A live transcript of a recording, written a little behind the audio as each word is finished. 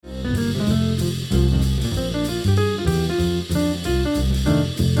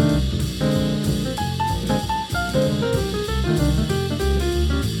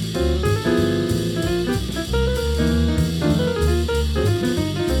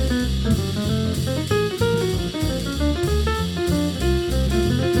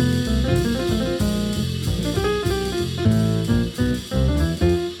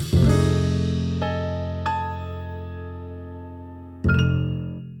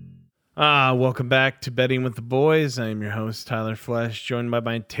Welcome back to Betting with the Boys. I am your host, Tyler Flesh, joined by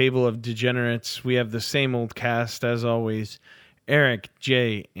my table of degenerates. We have the same old cast as always, Eric,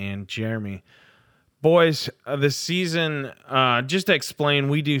 Jay, and Jeremy. Boys, this season, just to explain,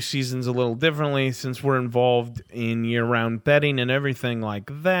 we do seasons a little differently since we're involved in year-round betting and everything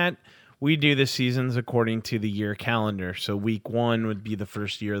like that. We do the seasons according to the year calendar. So week 1 would be the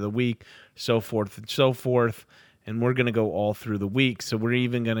first year of the week, so forth and so forth. And we're going to go all through the week. So we're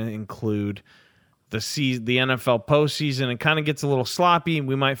even going to include the NFL postseason. It kind of gets a little sloppy.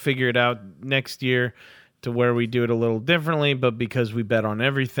 We might figure it out next year to where we do it a little differently. But because we bet on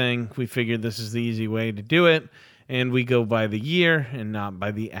everything, we figured this is the easy way to do it. And we go by the year and not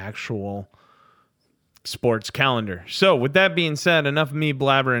by the actual sports calendar. So with that being said, enough of me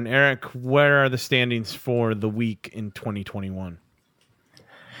blabbering. Eric, where are the standings for the week in 2021?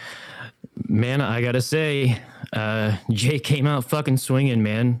 Man, I gotta say, Jay came out fucking swinging,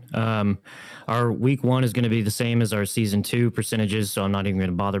 man. Our week 1 is going to be the same as our season 2 percentages, so I'm not even going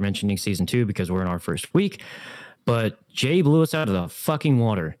to bother mentioning season 2 because we're in our first week. But Jay blew us out of the fucking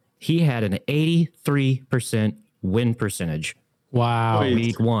water. He had an 83% win percentage. Wow.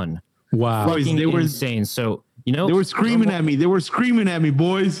 Week 1. Wow. Fucking insane. So, you know, they were screaming at me. They were screaming at me,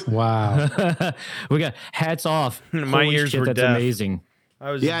 boys. Wow. We got hats off. My Holy ears shit, were that's deaf. amazing. I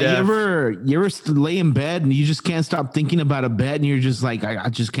was Yeah, deaf. you ever lay in bed and you just can't stop thinking about a bet, and you're just like, I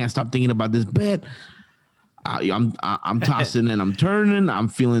just can't stop thinking about this bet. I'm tossing and I'm turning. I'm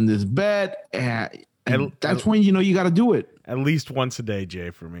feeling this bet, and that's when you know you got to do it. At least once a day,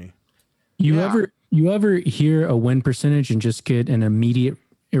 Jay, for me. You Yeah. ever hear a win percentage and just get an immediate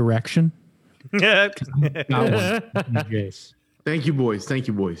erection? Yeah, Got one. Jace. Thank you, boys. Thank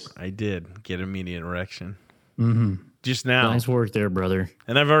you, boys. I did get immediate erection. Mm-hmm. Just now. Nice work there, brother.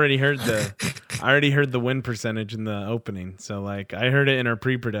 And I've already heard the win percentage in the opening. So like I heard it in our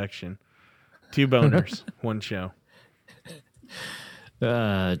pre-production. 2 boners, 1 show. 2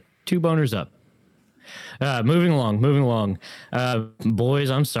 boners up. Moving along.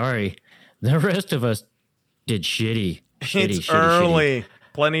 Boys, I'm sorry. The rest of us did shitty. It's early.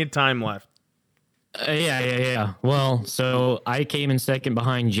 Plenty of time left. Yeah. Well, so I came in second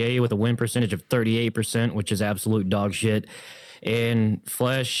behind Jay with a win percentage of 38%, which is absolute dog shit. And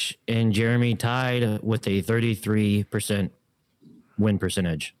Flesh and Jeremy tied with a 33% win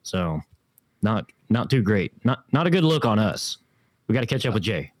percentage. So not too great. Not a good look on us. We got to catch up with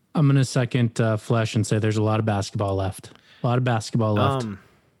Jay. I'm going to second Flesh and say there's a lot of basketball left.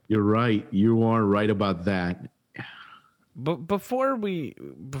 You're right. You are right about that. But before we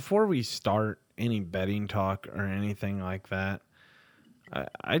start any betting talk or anything like that,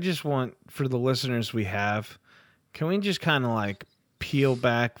 I just want, for the listeners we have, can we just kind of like peel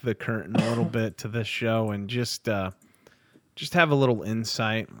back the curtain a little bit to this show and just have a little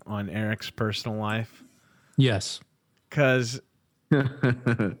insight on Eric's personal life? Yes. Because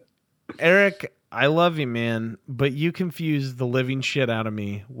Eric, I love you, man, but you confuse the living shit out of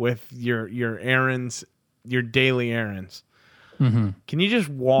me with your errands, your daily errands. Mm-hmm. Can you just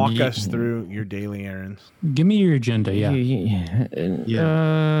walk us through your daily errands? Give me your agenda. Yeah.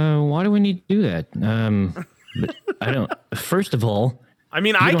 Why do we need to do that? But I don't. First of all, I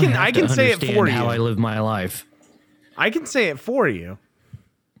mean, I can say it for you. How I live my life. I can say it for you.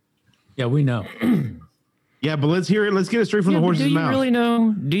 Yeah, we know. Yeah, but let's hear it. Let's get it straight from the horse's mouth.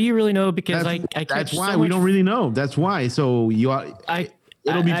 Do you really know? Because I that's catch why so we much, don't really know. That's why. So it'll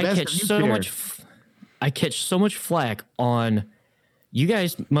be best catch if you so share. much. I catch so much flack on. You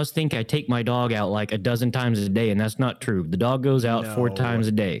guys must think I take my dog out like a dozen times a day, and that's not true. The dog goes out 4 times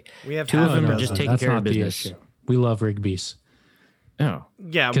a day. We have 2 of them are just taking care of business. Issue. We love Rigby's. Oh,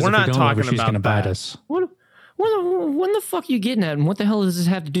 Yeah, we're not talking she's about gonna bite that. us. when the fuck are you getting at, and what the hell does this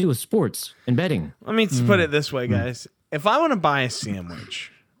have to do with sports and betting? Let me put it this way, guys. If I want to buy a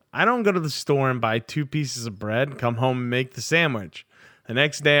sandwich, I don't go to the store and buy 2 pieces of bread, come home and make the sandwich. The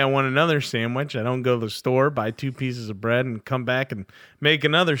next day I want another sandwich. I don't go to the store, buy 2 pieces of bread, and come back and make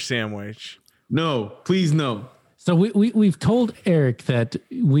another sandwich. No, please no. So we've told Eric that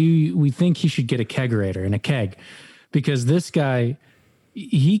we think he should get a kegerator and a keg, because this guy,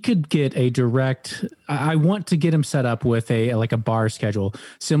 he could get a direct. I want to get him set up with a bar schedule,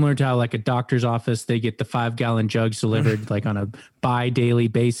 similar to how like a doctor's office, they get the 5-gallon jugs delivered like on a bi-daily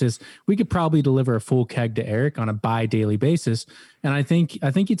basis. We could probably deliver a full keg to Eric on a bi-daily basis. And I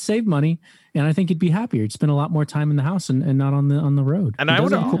think he'd save money, and I think he'd be happier. He'd spend a lot more time in the house and not on the road. And I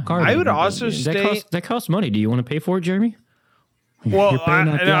would also state that costs money. Do you want to pay for it, Jeremy? Well,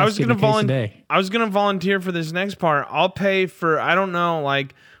 I was going to volunteer for this next part. I'll pay for, I don't know,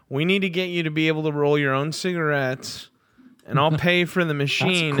 like, we need to get you to be able to roll your own cigarettes and I'll pay for the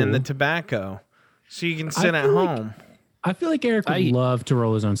machine and the cool. tobacco, so you can sit at feel like- home. I feel like Eric would love to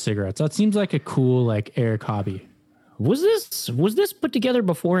roll his own cigarettes. That seems like a cool like Eric hobby. Was this put together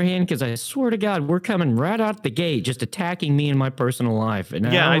beforehand? Because I swear to God, we're coming right out the gate, just attacking me in my personal life, and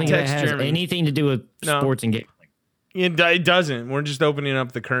Yeah, I I don't think that text has Jeremy. anything to do with No. sports and gambling. It doesn't. We're just opening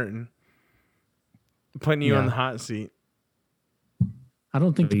up the curtain, putting you Yeah. on the hot seat. I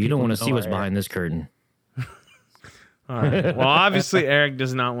don't think But you don't want to to see what's behind this curtain. All right. Well, obviously Eric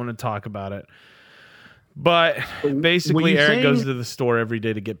does not want to talk about it, but basically you Eric saying- goes to the store every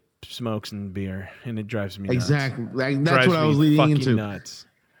day to get smokes and beer, and it drives me nuts. Exactly. Like, that's Drives what I was me leading fucking into. nuts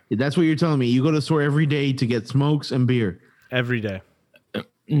That's what you're telling me. You go to the store every day to get smokes and beer. every day.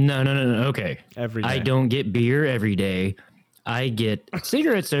 No. Okay. Every day. I don't get beer every day. I get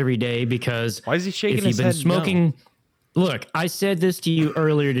cigarettes every day because Why is he shaking if his you've been head? smoking, look, I said this to you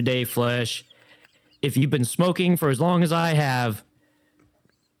earlier today, Flesh. If you've been smoking for as long as I have,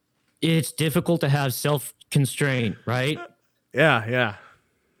 it's difficult to have self-constraint, right? No. Yeah.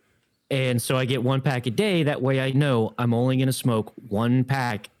 And so I get 1 pack a day. That way I know I'm only going to smoke 1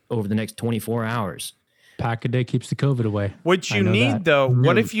 pack over the next 24 hours. Pack a day keeps the COVID away. What I you know need that. though,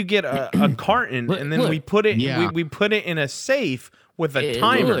 what if you get a carton Look- and then look. we put it Yeah. we put it in a safe with a Eh,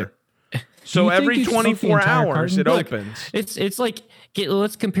 timer. look. So you think every you smoke the 24 entire hours carton? it Look, opens. It's like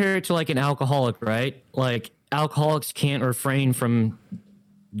let's compare it to like an alcoholic, right? Like alcoholics can't refrain from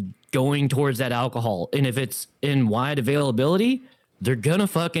going towards that alcohol, and if it's in wide availability, they're gonna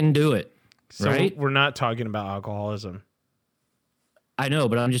fucking do it, So right? we're not talking about alcoholism. I know,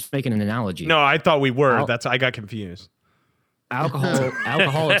 but I'm just making an analogy. No, I thought we were. Al- I got confused.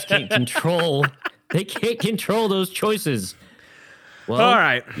 Alcoholics can't control. They can't control those choices. Well, All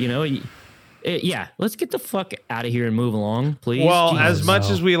right. you know. Yeah, let's get the fuck out of here and move along, please. Well, Jesus. as much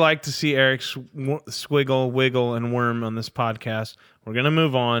as we like to see Eric squiggle, wiggle, and worm on this podcast, we're gonna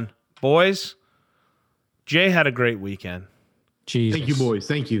move on, boys. Jay had a great weekend. Jesus. Thank you, boys.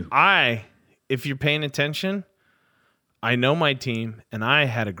 Thank you. If you're paying attention, I know my team, and I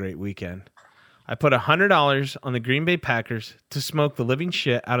had a great weekend. I put $100 on the Green Bay Packers to smoke the living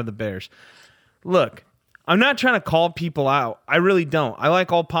shit out of the Bears. Look, I'm not trying to call people out. I really don't. I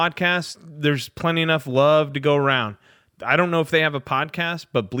like all podcasts. There's plenty enough love to go around. I don't know if they have a podcast,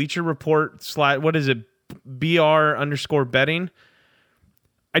 but Bleacher Report what is it? BR_betting.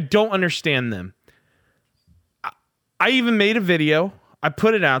 I don't understand them. I even made a video. I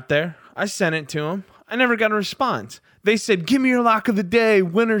put it out there. I sent it to them. I never got a response. They said, give me your lock of the day,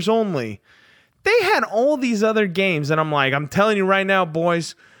 winners only. They had all these other games, and I'm like, I'm telling you right now,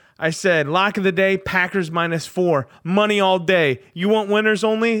 boys. I said, lock of the day, Packers -4, money all day. You want winners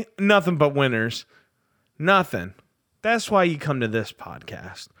only? Nothing but winners. Nothing. That's why you come to this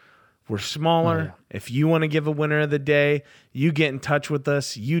podcast. We're smaller. If you want to give a winner of the day, you get in touch with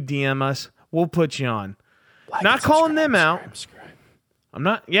us. You DM us. We'll put you on. Not calling them out. I'm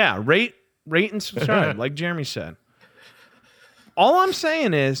not. Yeah, rate and subscribe, like Jeremy said. All I'm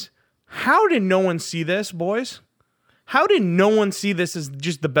saying is, how did no one see this, boys? How did no one see this as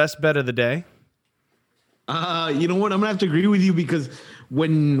just the best bet of the day? You know what? I'm gonna have to agree with you because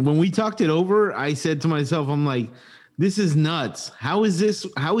when we talked it over, I said to myself, I'm like, this is nuts. How is this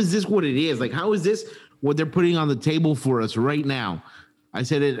what it is? Like, how is this what they're putting on the table for us right now? I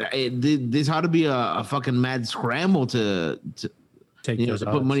said this ought to be a fucking mad scramble to Take you know, those to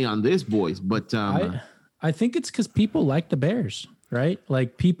put odds. money on this, boys. But I think it's because people like the Bears, right?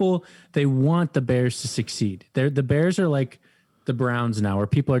 Like people, they want the Bears to succeed. The Bears are like the Browns now, where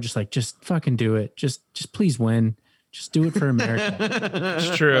people are just like, just fucking do it. Just please win. Just do it for America.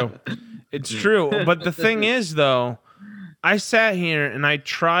 It's true. It's true. But the thing is, though, I sat here and I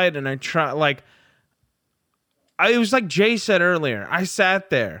tried. Like, it was like Jay said earlier. I sat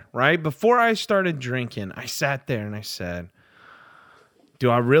there, right? Before I started drinking, I sat there and I said, do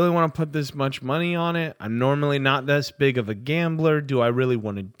I really want to put this much money on it? I'm normally not this big of a gambler. Do I really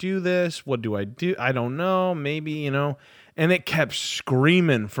want to do this? What do I do? I don't know. Maybe, you know. And it kept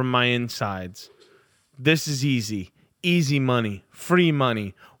screaming from my insides. This is easy. Easy money. Free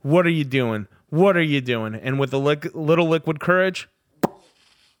money. What are you doing? What are you doing? And with a little liquid courage,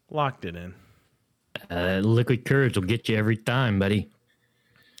 locked it in. Liquid courage will get you every time, buddy.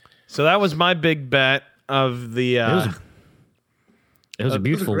 So that was my big bet of the It was a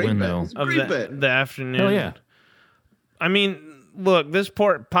beautiful great win, bet. though. It's a of great bet. the afternoon. Hell yeah. I mean, look, this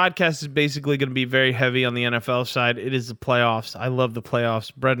podcast is basically going to be very heavy on the NFL side. It is the playoffs. I love the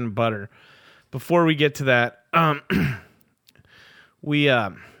playoffs, bread and butter. Before we get to that, we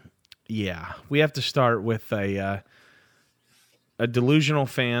have to start with a delusional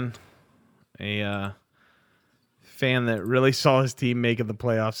fan, a fan that really saw his team making the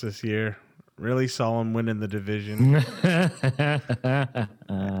playoffs this year. Really saw him winning the division. Well,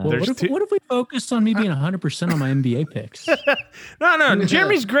 what if we focused on me being 100% on my NBA picks? No.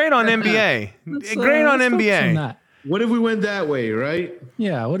 Jeremy's great on NBA. Great on let's focus NBA. on that. What if we went that way, right?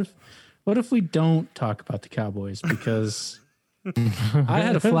 Yeah. What if we don't talk about the Cowboys? Because I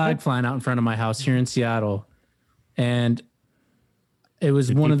had a flag flying out in front of my house here in Seattle, and it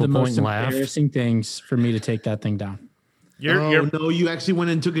was one of the people most point and laugh? embarrassing things for me to take that thing down. You're No, you actually went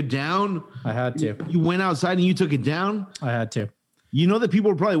and took it down. I had to. You went outside and you took it down. I had to. You know that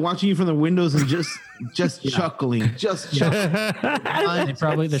people are probably watching you from the windows and just chuckling, just chuckling. There's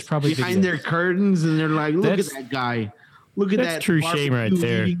probably behind video. their curtains, and they're like, "Look That's- at that guy! Look at that's that true shame right barbecue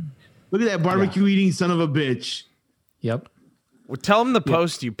there." eating- look at that barbecue eating son of a bitch!" Yep. Well, tell him the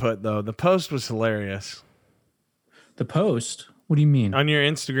post you put though. The post was hilarious The post. What do you mean? on your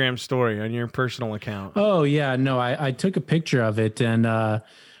Instagram story on your personal account. Oh yeah, no, I took a picture of it and I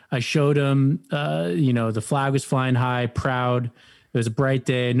showed him. The flag was flying high, proud. It was a bright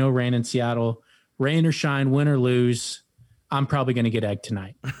day, no rain in Seattle. Rain or shine, win or lose, I'm probably going to get egged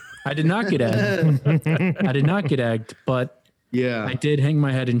tonight. I did not get egged. I did not get egged, but Yeah, I did hang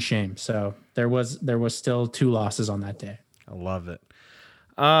my head in shame. So there was still 2 losses on that day. I love it.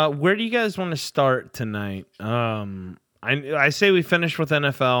 Where do you guys want to start tonight? I say we finish with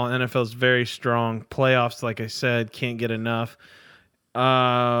NFL. NFL's very strong. Playoffs, like I said, can't get enough.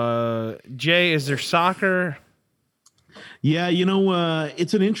 Jay, is there soccer? yeah.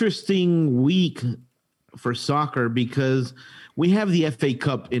 It's an interesting week for soccer because we have the FA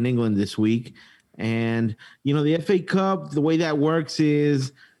Cup in England this week, and the FA Cup. The way that works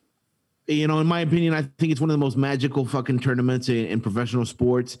is, in my opinion, I think it's one of the most magical fucking tournaments in professional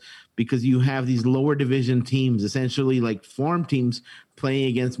sports because you have these lower division teams, essentially like farm teams, playing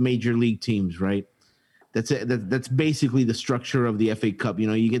against major league teams, right? That's it. That's basically the structure of the FA Cup.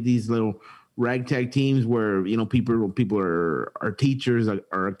 You get these little ragtag teams where people are teachers,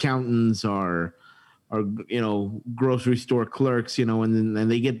 are accountants, are grocery store clerks,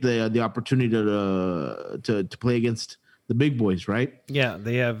 and they get the opportunity to play against the big boys, right? Yeah,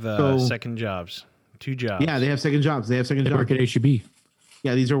 they have second jobs, 2 jobs. Yeah, they have second jobs. They work at HEB.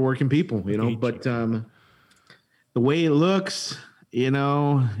 Yeah, these are working people, but the way it looks,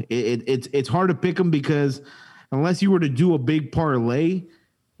 it's hard to pick them because unless you were to do a big parlay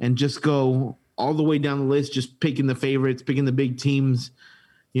and just go all the way down the list, just picking the favorites, picking the big teams,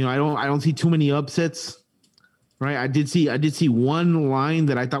 I don't see too many upsets, right? I did see one line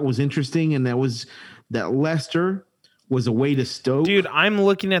that I thought was interesting, and that was that Leicester was away to Stoke. Dude, I'm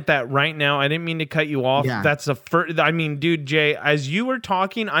looking at that right now. I didn't mean to cut you off. Yeah. That's the first. I mean, dude, Jay, as you were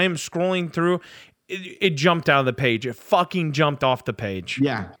talking, I am scrolling through. It jumped out of the page. It fucking jumped off the page.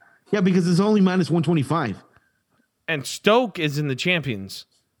 Yeah, because it's only minus 125. And Stoke is in the Champions,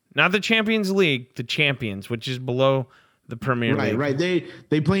 not the Champions League, the Champions, which is below the Premier League. Right.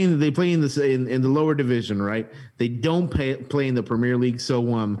 They play in the lower division, right? They don't play in the Premier League. So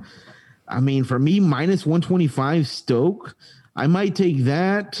for me, minus 125 Stoke, I might take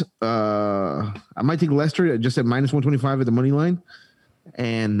that. I might take Leicester just at minus 125 at the money line,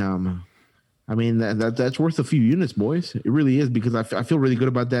 and that's worth a few units, boys. It really is because I feel really good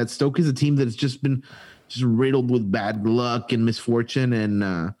about that. Stoke is a team that has just been riddled with bad luck and misfortune,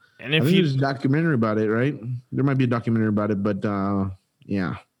 and if there's a documentary about it, right? There might be a documentary about it, but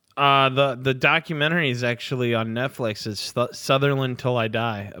yeah. The documentary is actually on Netflix. It's Sutherland Till I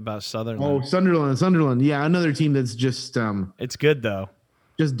Die, about Sutherland. Oh, Sunderland. Yeah, another team that's just It's good though.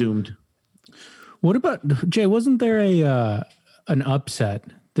 just doomed. What about Jay? Wasn't there an upset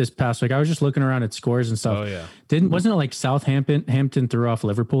this past week? I was just looking around at scores and stuff. Oh yeah. Wasn't it like Hampton threw off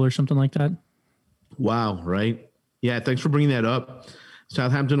Liverpool or something like that? Wow, right? Yeah, thanks for bringing that up.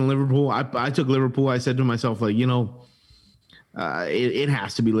 Southampton and Liverpool. I took Liverpool. I said to myself, like, it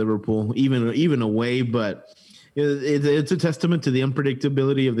has to be Liverpool, even away. But it's a testament to the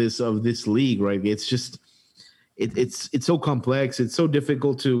unpredictability of this league, right? It's just it's so complex. It's so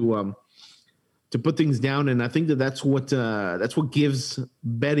difficult to put things down, and I think that's what gives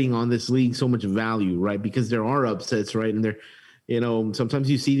betting on this league so much value, right? Because there are upsets, right? And sometimes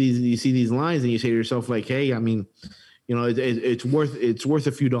you see these lines and you say to yourself, like, hey, I mean, it's worth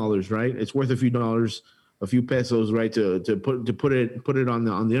a few dollars, right? It's worth a few dollars, a few pesos, right? To put it on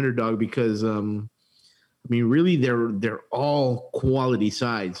the underdog because really they're all quality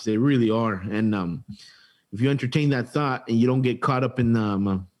sides. They really are, and if you entertain that thought and you don't get caught up in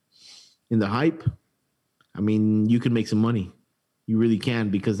the hype, I mean, you can make some money. You really can,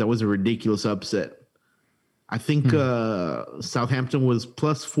 because that was a ridiculous upset. I think Southampton was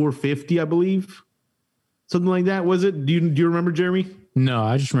plus 450, I believe. something like that. Was it? Do you remember, Jeremy? No,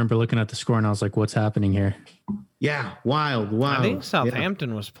 I just remember looking at the score and I was like, what's happening here? Yeah, wild. I think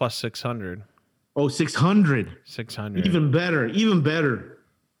Southampton was plus 600. Oh, 600. 600. Even better.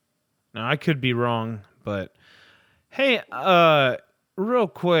 Now, I could be wrong, but hey, real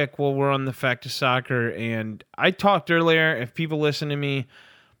quick while we're on the fact of soccer, and I talked earlier, if people listen to me,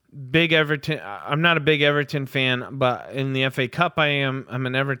 big Everton. I'm not a big Everton fan, but in the FA Cup I am. I'm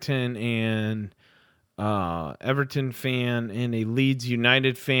an Everton and Everton fan and a Leeds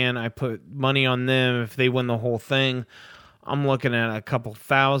United fan. I put money on them if they win the whole thing. I'm looking at a couple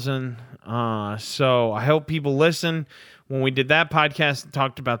thousand. So I hope people listen. When we did that podcast,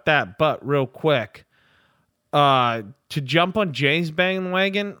 talked about that. But real quick, to jump on Jay's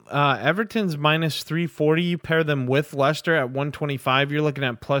bandwagon, Everton's minus 340. You pair them with Leicester at 125. You're looking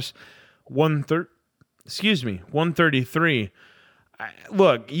at plus 133.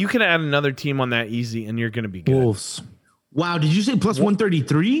 Look, you can add another team on that easy, and you're going to be good. Wolves. Wow, did you say plus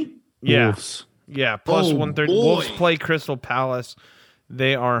 133? Yeah. Wolves. Yeah, plus 130. Boy. Wolves play Crystal Palace.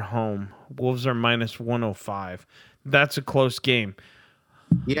 They are home. Wolves are minus 105. That's a close game.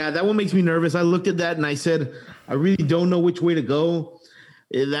 Yeah, that one makes me nervous. I looked at that and I said, I really don't know which way to go.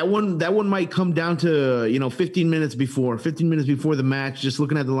 That one might come down to 15 minutes before the match, just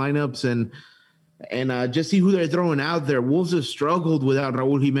looking at the lineups and just see who they're throwing out there. Wolves have struggled without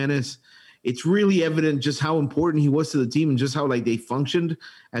Raul Jimenez. It's really evident just how important he was to the team and just how they functioned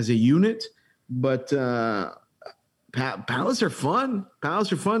as a unit. But Palace are fun.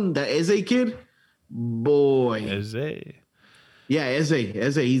 That Eze kid, boy. Eze. Yeah,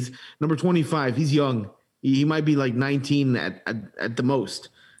 Eze. He's number 25. He's young. He might be like 19 at the most.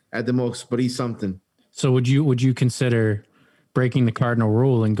 But he's something. So would you consider breaking the cardinal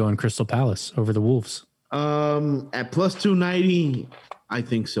rule and going Crystal Palace over the Wolves? At plus 290, I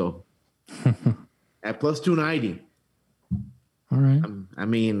think so. At plus 290. All right. I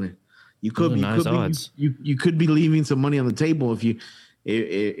mean, you could be nice odds. You could be leaving some money on the table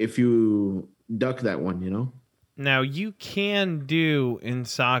if you duck that one, Now, you can do in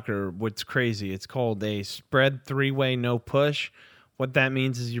soccer what's crazy. It's called a spread three-way no push. What that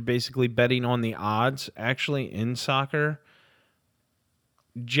means is you're basically betting on the odds. Actually, in soccer,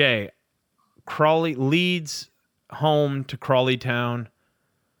 Jay, Crawley Leeds home to Crawley Town.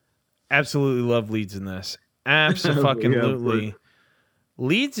 Absolutely love Leeds in this. Absolutely. Yeah,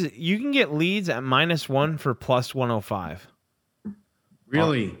 Leeds, you can get Leeds at -1 for plus 105.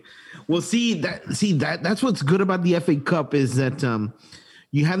 Really? Well, that's what's good about the FA Cup is that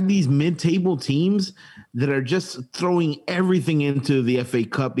you have these mid-table teams that are just throwing everything into the FA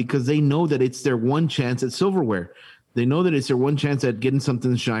Cup because they know that it's their one chance at silverware. They know that it's their one chance at getting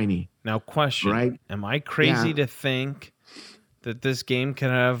something shiny. Now, question, right? Am I crazy to think that this game can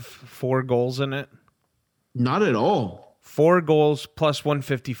have 4 goals in it? Not at all. 4 goals plus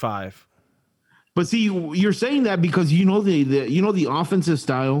 155. But see, you're saying that because the offensive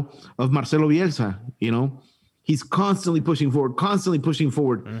style of Marcelo Bielsa. He's constantly pushing forward.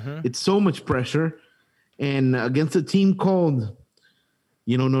 Mm-hmm. It's so much pressure, and against a team called,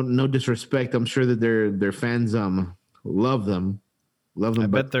 no disrespect. I'm sure that their fans love them. I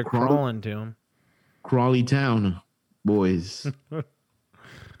bet they're crawling to him. Crawley Town boys. I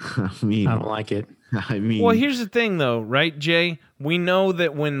mean, I don't like it. Well, here's the thing, though, right, Jay? We know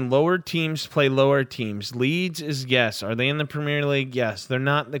that when lower teams play lower teams, Leeds is yes. Are they in the Premier League? Yes. They're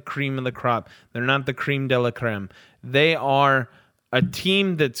not the cream of the crop. They're not the creme de la creme. They are a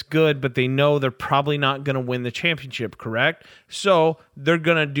team that's good, but they know they're probably not going to win the championship, correct? So they're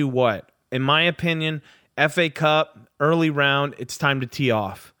going to do what? In my opinion, FA Cup, early round, it's time to tee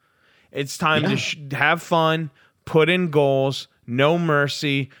off. It's time to have fun, put in goals, no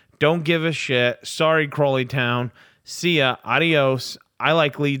mercy. Don't give a shit. Sorry, Crawley Town. See ya. Adios. I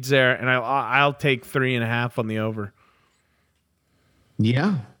like Leeds there, and I'll take 3.5 on the over.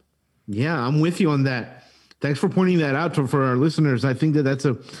 Yeah, I'm with you on that. Thanks for pointing that out for our listeners. I think that's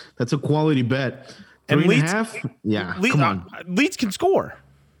a quality bet. 3.5. Yeah, come on. Leeds can score.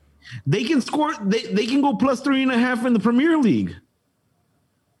 They can score. They can go plus 3.5 in the Premier League.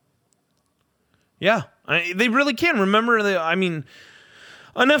 Yeah, they really can. Remember,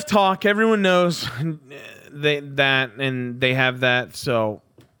 enough talk. Everyone knows they have that. So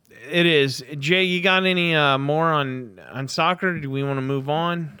it is. Jay, you got any more on soccer? Do we want to move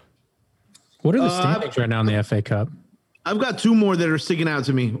on? What are the standings right now in the FA Cup? I've got 2 more that are sticking out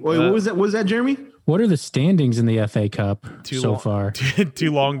to me. Wait, what was that? What was that, Jeremy? What are the standings in the FA Cup far?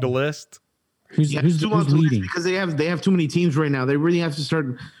 Too long to list. Who's leading? Because they have too many teams right now. They really have to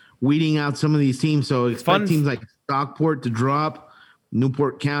start weeding out some of these teams. So expect teams like Stockport to drop,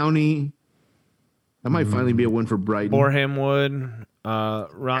 Newport County. That might finally be a win for Brighton. Boreham Wood,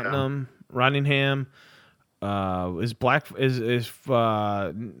 Rottingham. Is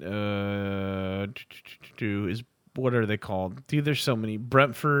what are they called? Dude, there's so many.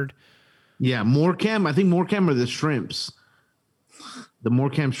 Brentford. Yeah, Morecambe. I think Morecambe are the Shrimps. The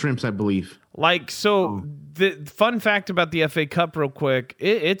Morecambe Shrimps, I believe. The fun fact about the FA Cup real quick,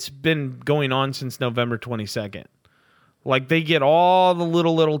 it's been going on since November 22nd. Like, they get all the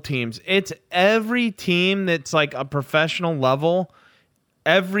little teams. It's every team that's like a professional level.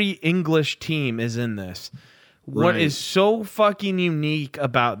 Every English team is in this. What Right. is so fucking unique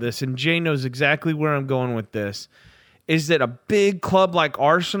about this, and Jay knows exactly where I'm going with this, is that a big club like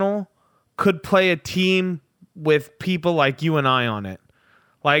Arsenal could play a team with people like you and I on it.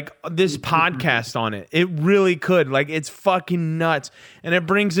 Like this podcast on it. It really could. Like, it's fucking nuts. And it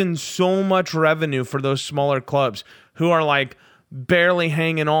brings in so much revenue for those smaller clubs who are like barely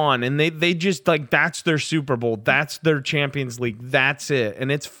hanging on. And they just like, that's their Super Bowl. That's their Champions League. That's it.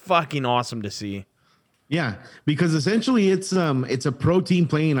 And it's fucking awesome to see. Yeah, because essentially it's a pro team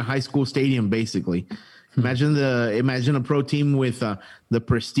playing in a high school stadium, basically. Imagine a pro team with the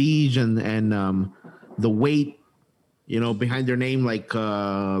prestige and the weight, behind their name. Like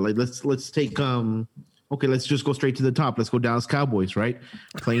let's take let's just go straight to the top. Let's go Dallas Cowboys, right?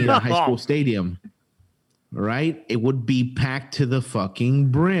 Playing in a high school stadium, right? It would be packed to the fucking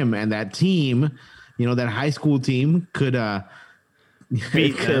brim, and that team, that high school team could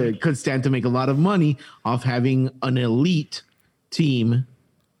could stand to make a lot of money off having an elite team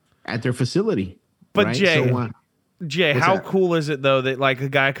at their facility. But right? Jay, how cool is it though that like a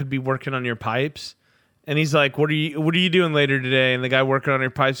guy could be working on your pipes, and he's like, "What are you doing later today?" And the guy working on your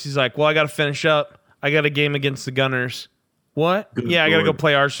pipes, he's like, "Well, I got to finish up. I got a game against the Gunners." What? Good I got to go Lord.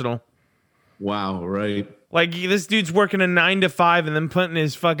 play Arsenal. Wow, right. Like, this dude's working a 9 to 5 and then putting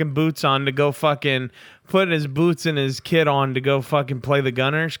his fucking boots on to go fucking putting his boots and his kit on to go fucking play the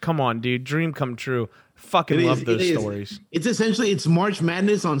Gunners. Come on, dude. Dream come true. Fucking love those stories. It's essentially March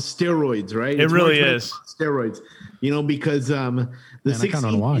Madness on steroids, right? It It's really March Madness is. on steroids, because the I kinda 16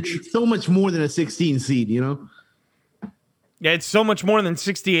 wanna watch. it's so much more than a 16 seed, Yeah, it's so much more than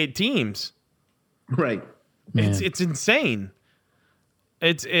 68 teams. right? Man. It's insane.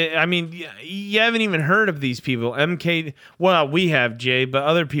 I mean, you haven't even heard of these people. MK, well, we have, Jay, but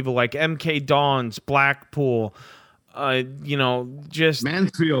other people like MK Dons, Blackpool, just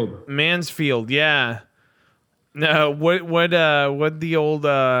Mansfield, yeah. No, what the old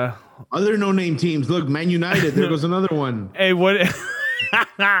Other no-name teams. Look, Man United. There goes another one. hey, what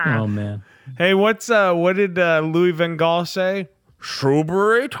Oh man. hey, what did Louis Van Gaal say?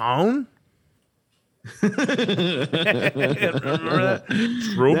 Shrewsbury Town? Remember that?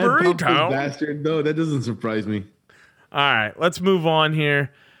 Shrewsbury That pompous Town? bastard. No, that doesn't surprise me. All right, let's move on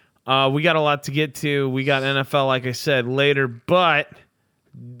here. We got a lot to get to. We got NFL, like I said, later, but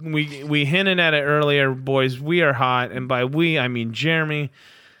we hinted at it earlier, boys. We are hot, and by we, I mean Jeremy.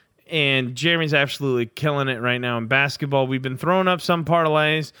 And Jeremy's absolutely killing it right now in basketball. We've been throwing up some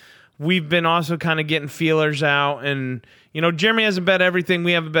parlays. We've been also kind of getting feelers out, and Jeremy hasn't bet everything.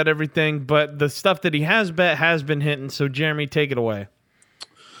 We haven't bet everything, but the stuff that he has bet has been hitting. So Jeremy, take it away.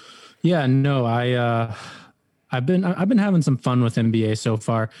 Yeah, no, I've been having some fun with NBA so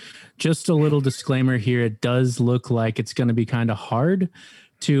far. Just a little disclaimer here: it does look like it's going to be kind of hard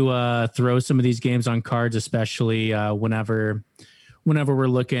to throw some of these games on cards, especially whenever we're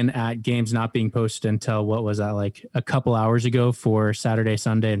looking at games not being posted until what was that, like a couple hours ago for Saturday,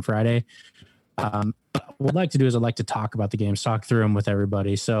 Sunday, and Friday. What I'd like to do is I'd like to talk about the games, talk through them with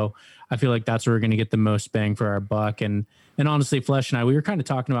everybody. So I feel like that's where we're going to get the most bang for our buck. And honestly, Flesh and I, we were kind of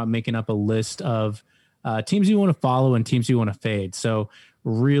talking about making up a list of teams you want to follow and teams you want to fade. So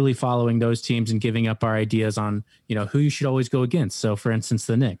really following those teams and giving up our ideas on, who you should always go against. So for instance,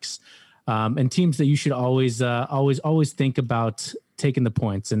 the Knicks, and teams that you should always think about taking the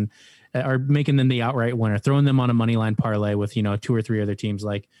points and are making them the outright winner, throwing them on a money line parlay with, 2 or 3 other teams,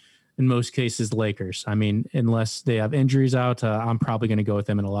 like in most cases, the Lakers. I mean, unless they have injuries out, I'm probably going to go with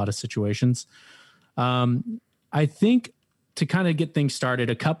them in a lot of situations. I think to kind of get things started,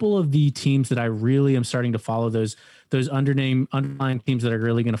 a couple of the teams that I really am starting to follow, those underlying teams that are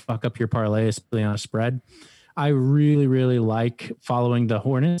really going to fuck up your parlay, especially on a spread. I really, really like following the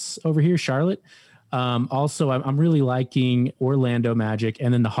Hornets over here, Charlotte. Also, I'm really liking Orlando Magic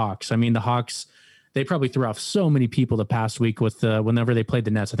and then the Hawks. I mean, the Hawks, they probably threw off so many people the past week with whenever they played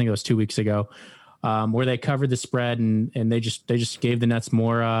the Nets. I think it was 2 weeks ago, where they covered the spread and they just gave the Nets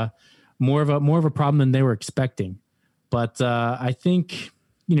more of a problem than they were expecting. But I think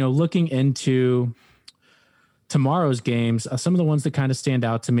looking into tomorrow's games, some of the ones that kind of stand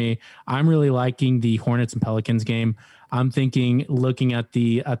out to me, I'm really liking the Hornets and Pelicans game. I'm thinking looking at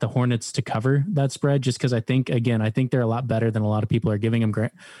the Hornets to cover that spread, just because I think they're a lot better than a lot of people are giving them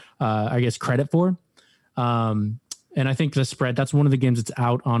credit for. And I think the spread, that's one of the games that's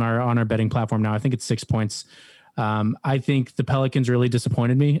out on our betting platform now. I think it's 6 points. I think the Pelicans really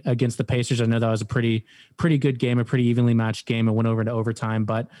disappointed me against the Pacers. I know that was a pretty good game, a pretty evenly matched game. It went over into overtime,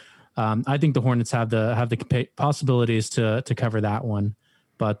 but I think the Hornets have the possibilities to cover that one.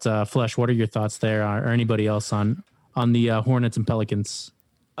 But Flesh, what are your thoughts there, or anybody else on the Hornets and Pelicans?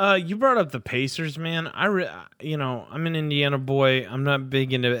 You brought up the Pacers, man. I'm an Indiana boy. I'm not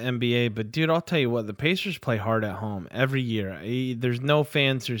big into NBA, but dude, I'll tell you what, the Pacers play hard at home every year. There's no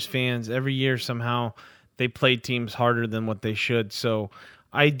fans, there's fans. Every year somehow they play teams harder than what they should. So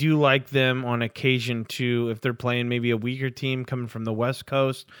I do like them on occasion too. If they're playing maybe a weaker team coming from the West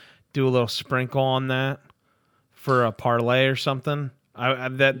Coast, do a little sprinkle on that for a parlay or something.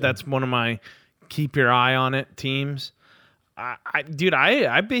 That's one of my keep your eye on it teams.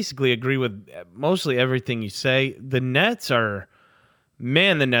 I basically agree with mostly everything you say. The Nets are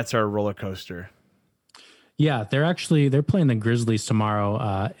a roller coaster. Yeah, they're playing the Grizzlies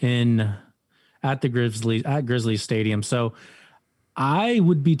tomorrow at Grizzlies Stadium. So I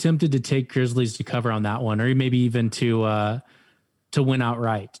would be tempted to take Grizzlies to cover on that one, or maybe even to win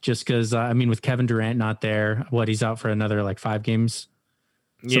outright, just because with Kevin Durant not there, he's out for another like 5 games.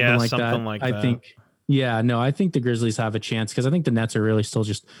 Something like that. I think. Yeah, no, I think the Grizzlies have a chance because I think the Nets are really still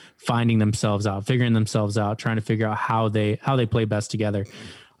just figuring themselves out, trying to figure out how they play best together.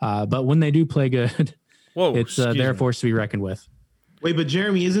 But when they do play good, they're a force to be reckoned with. Wait, but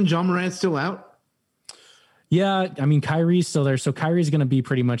Jeremy, isn't John Morant still out? Yeah, Kyrie's still there, so Kyrie's going to be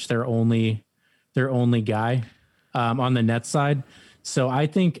pretty much their only guy on the Nets side. So I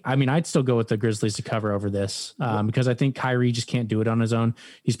think, I'd still go with the Grizzlies to cover over this because I think Kyrie just can't do it on his own.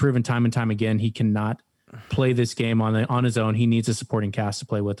 He's proven time and time again he cannot play this game on his own. He needs a supporting cast to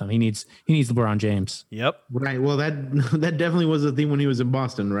play with him. He needs LeBron James. Yep. Right. Well, that definitely was the thing when he was in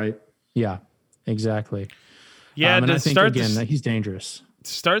Boston, right? Yeah, exactly. Yeah, and I think that he's dangerous.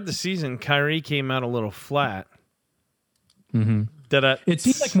 To start the season, Kyrie came out a little flat. Mm-hmm. It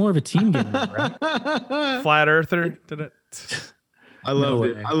seemed like more of a team game, right? Flat earther. I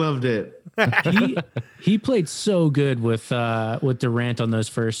loved it. He played so good with Durant on those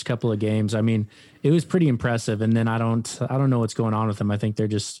first couple of games. It was pretty impressive. And then I don't know what's going on with them. I think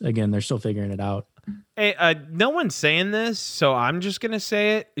they're still figuring it out. Hey, no one's saying this, so I'm just gonna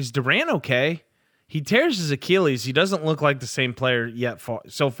say it. Is Durant okay? He tears his Achilles. He doesn't look like the same player yet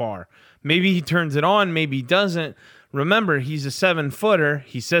so far. Maybe he turns it on. Maybe he doesn't. Remember, he's a 7-footer.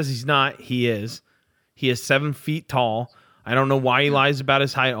 He says he's not. He is. He is 7 feet tall. I don't know why he lies about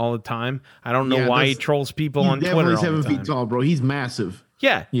his height all the time. I don't know why he trolls people on Twitter all the time. He's definitely 7 feet tall, bro. He's massive.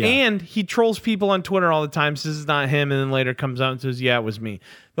 Yeah, and he trolls people on Twitter all the time, says it's not him, and then later comes out and says, yeah, it was me.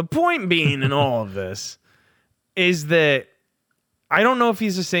 The point being in all of this is that I don't know if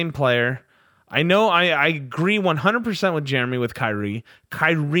he's the same player. I know I agree 100% with Jeremy with Kyrie.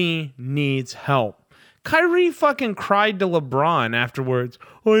 Kyrie needs help. Kyrie fucking cried to LeBron afterwards.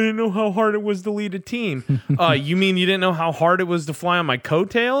 Oh, I didn't know how hard it was to lead a team. You mean you didn't know how hard it was to fly on my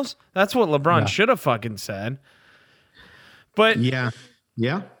coattails? That's what LeBron should have fucking said. But yeah.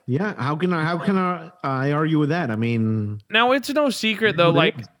 How can I argue with that? Now it's no secret though.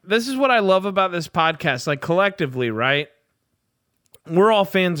 Like, this is what I love about this podcast. Like, collectively, right? We're all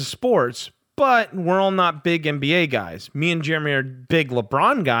fans of sports, but we're all not big NBA guys. Me and Jeremy are big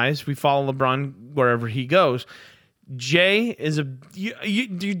LeBron guys. We follow LeBron wherever he goes. Jay is a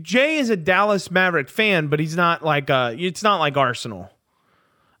Dallas Maverick fan, but he's not like it's not like Arsenal.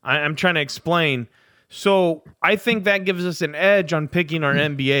 I'm trying to explain. So I think that gives us an edge on picking our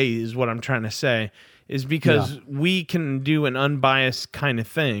NBA is what I'm trying to say, is because we can do an unbiased kind of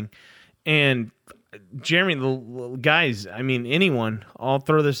thing. And Jeremy, the guys, anyone, I'll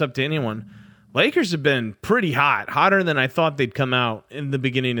throw this up to anyone. Lakers have been pretty hot, hotter than I thought they'd come out in the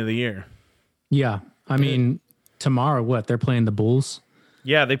beginning of the year. Yeah. Tomorrow, they're playing the Bulls?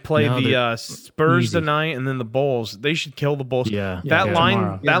 Yeah, they play the Spurs tonight and then the Bulls. They should kill the Bulls. Yeah. That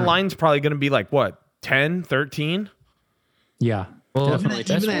line's probably going to be like, what, 10, 13? Yeah. Well, even at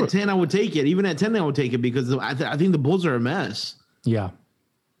 10, I would take it. Even at 10, I would take it because I think the Bulls are a mess. Yeah.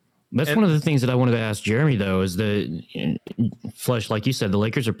 That's one of the things that I wanted to ask Jeremy, though, is the Flesh, like you said, the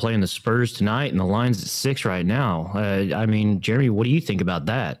Lakers are playing the Spurs tonight, and the line's at 6 right now. Jeremy, what do you think about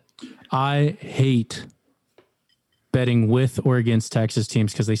that? I hate betting with or against Texas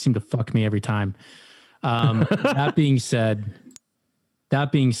teams because they seem to fuck me every time. That being said,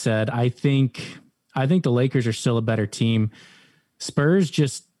 I think I think the Lakers are still a better team. Spurs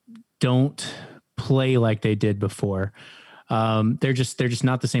just don't play like they did before. They're just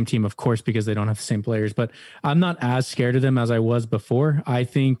not the same team, of course, because they don't have the same players, but I'm not as scared of them as I was before. I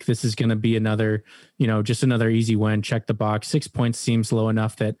think this is going to be another, just another easy win. Check the box. 6 points seems low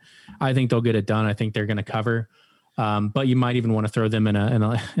enough that I think they'll get it done. I think they're going to cover. But you might even want to throw them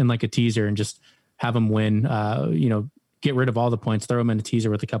in like a teaser and just have them win, get rid of all the points, throw them in a teaser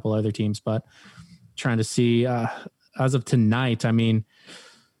with a couple other teams, but trying to see, as of tonight, I mean,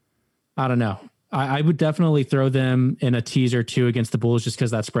 I don't know. I would definitely throw them in a teaser too against the Bulls just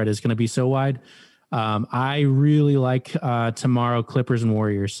because that spread is going to be so wide. I really like tomorrow Clippers and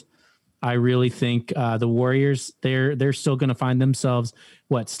Warriors. I really think the Warriors, they're still going to find themselves.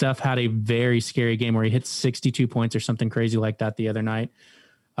 Steph had a very scary game where he hit 62 points or something crazy like that the other night.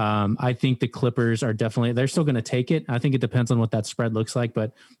 I think the Clippers are they're still going to take it. I think it depends on what that spread looks like,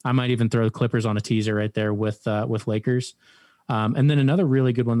 but I might even throw the Clippers on a teaser right there with Lakers. And then another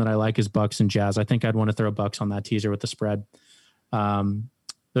really good one that I like is Bucks and Jazz. I think I'd want to throw Bucks on that teaser with the spread.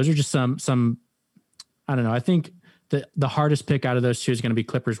 Those are just some, I don't know. I think the hardest pick out of those two is going to be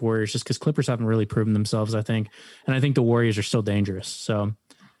Clippers Warriors, just because Clippers haven't really proven themselves, I think. And I think the Warriors are still dangerous. So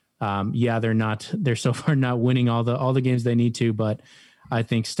they're so far not winning all the games they need to, but I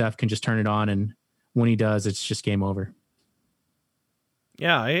think Steph can just turn it on. And when he does, it's just game over.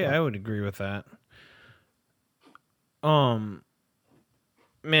 Yeah, I would agree with that.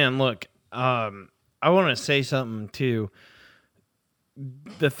 Man, look, I want to say something too.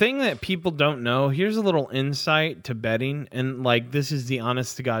 The thing that people don't know, here's a little insight to betting, and like this is the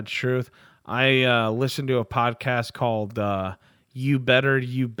honest to God truth. I listened to a podcast called You Better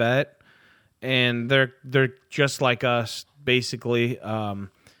You Bet, and they're just like us basically.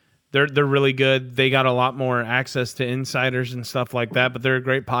 They're really good. They got a lot more access to insiders and stuff like that, but they're a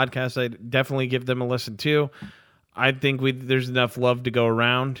great podcast. I definitely give them a listen too. I think there's enough love to go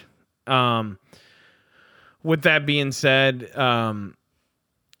around. With that being said,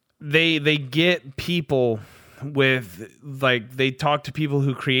 they get people with they talk to people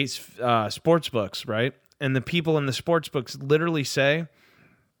who create sports books, right? And the people in the sports books literally say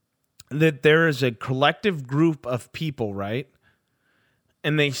that there is a collective group of people, right?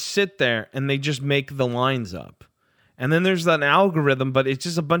 And they sit there and they just make the lines up. And then there's an algorithm, but it's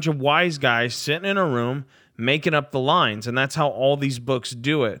just a bunch of wise guys sitting in a room making up the lines, and that's how all these books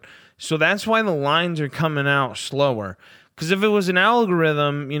do it. So that's why the lines are coming out slower. Because if it was an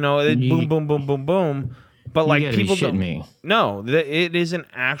algorithm, it boom, boom, boom, boom, boom. But people don't. Me. No, it is an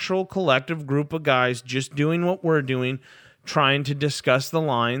actual collective group of guys just doing what we're doing, trying to discuss the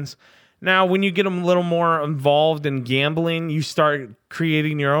lines. Now, when you get them a little more involved in gambling, you start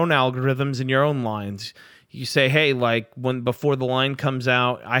creating your own algorithms and your own lines. You say, hey, before the line comes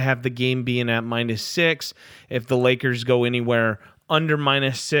out, I have the game being at -6. If the Lakers go anywhere under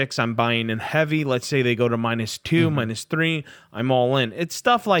 -6, I'm buying in heavy. Let's say they go to -2, -3, I'm all in. It's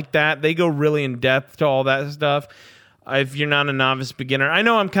stuff like that. They go really in depth to all that stuff. If you're not a novice beginner, I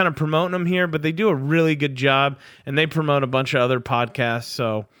know I'm kind of promoting them here, but they do a really good job, and they promote a bunch of other podcasts.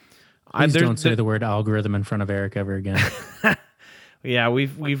 So please don't say the word algorithm in front of Eric ever again. Yeah,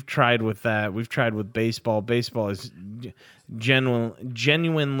 we've tried with that. We've tried with baseball. Baseball is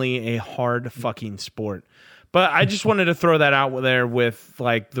genuinely a hard fucking sport. But I just wanted to throw that out there with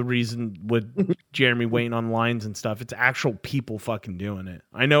the reason with Jeremy waiting on lines and stuff. It's actual people fucking doing it.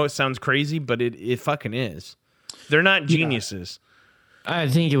 I know it sounds crazy, but it fucking is. They're not geniuses. I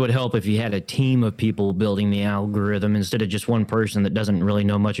think it would help if you had a team of people building the algorithm instead of just one person that doesn't really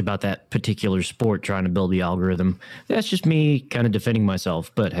know much about that particular sport trying to build the algorithm. That's just me kind of defending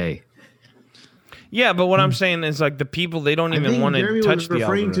myself, but hey. Yeah, but what I'm saying is the people, they don't even want to touch the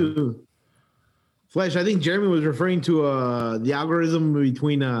algorithm. Flesh, I think Jeremy was referring to the algorithm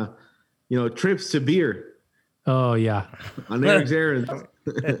between trips to beer. Oh yeah. On Eric's errands.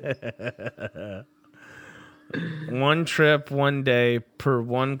 One trip, 1 day per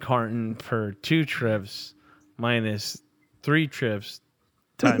 1 carton per 2 trips -3 trips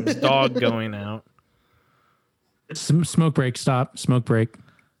times dog going out. Smoke break. Stop. Smoke break.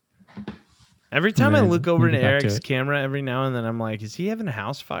 Every time I look over to Eric's camera, every now and then I'm like, is he having a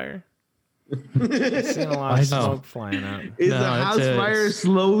house fire? I've seen a lot of smoke flying out. Is the house fire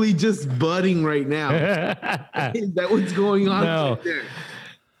slowly just budding right now? Is that what's going on right there?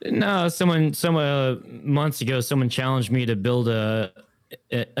 No, someone months ago, someone challenged me to build an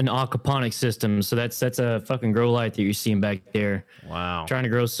aquaponic system. So that's a fucking grow light that you're seeing back there. Wow. Trying to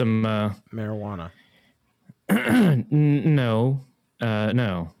grow some marijuana. No.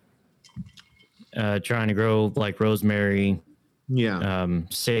 Trying to grow rosemary,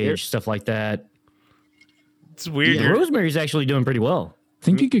 sage, stuff like that. It's weird. Yeah, Rosemary's actually doing pretty well. I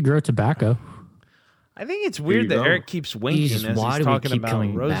think you could grow tobacco. I think it's weird that go. Eric keeps winking Jesus, as why he's do we talking keep about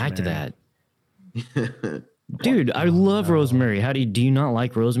coming Rosemary. back to that? Dude, I love Rosemary. Do you not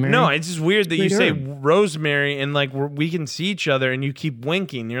like Rosemary? No, it's just weird that you Great say herb. Rosemary and like we can see each other and you keep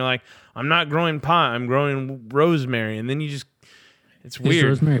winking. You're like, I'm not growing pot, I'm growing rosemary, and then you just, it's Is weird.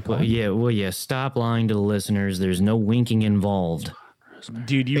 rosemary plant? Yeah. Stop lying to the listeners. There's no winking involved.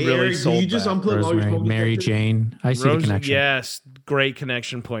 Dude, you Hey, really Eric, do sold you just that. unplug all your Rosemary, smoking Mary detectors? Jane. I see the connection. Yes, great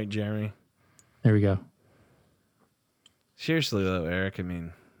connection point, Jeremy. There we go. Seriously though, Eric, I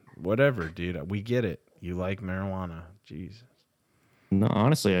mean, whatever, dude. We get it. You like marijuana. Jesus. No,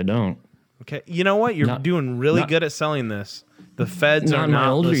 honestly, I don't. Okay. You know what? You're Not- doing really not- good at selling this. The feds Not are in my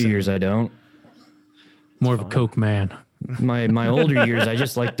not older listening. years, I don't. More of a Coke man. My older years, I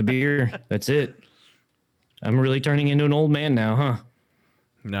just like the beer. That's it. I'm really turning into an old man now, huh?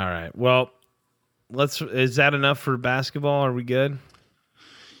 All right. Well, is that enough for basketball? Are we good?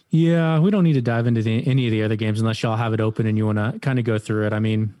 Yeah, we don't need to dive into any of the other games unless y'all have it open and you want to kind of go through it. I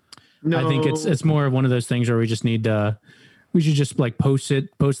mean, I think it's more of one of those things where we just need to, we should just like post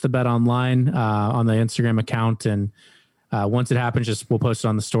the bet online on the Instagram account, and once it happens, we'll post it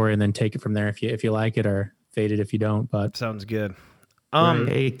on the story and then take it from there if you like it, or fade it if you don't. But Sounds good.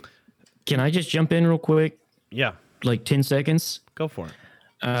 Hey, can I just jump in real quick? Yeah, Like 10 seconds? go for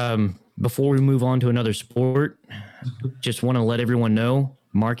it. Before we move on to another sport, just want to let everyone know,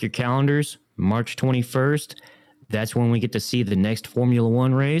 mark your calendars, March 21st. That's when we get to see the next Formula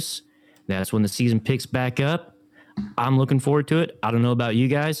One race. That's when the season picks back up. I'm looking forward to it. I don't know about you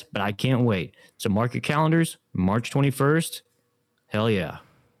guys, but I can't wait. So mark your calendars, March 21st. Hell yeah.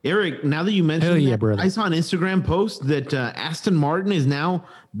 Eric, now that you mentioned Hell yeah, that, brother. I saw an Instagram post that Aston Martin is now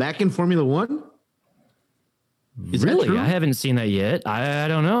back in Formula One. Is that Really? true? I haven't seen that yet. I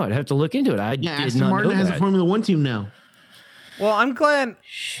don't know. I'd have to look into it. I Yeah, did Aston not Martin know has that. a Formula One team now. Well, I'm glad.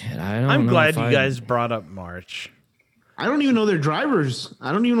 Shit, I don't I'm know glad if you I- guys brought up March. I don't even know their drivers.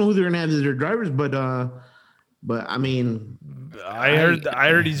 I don't even know who they're gonna have as their drivers, but I mean, I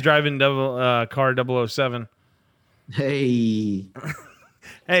heard he's driving car 007. hey,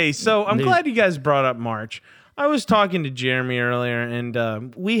 Hey, so I'm Dude. glad you guys brought up March. I was talking to Jeremy earlier,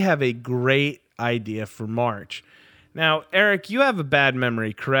 and we have a great idea for March. Now, Eric, you have a bad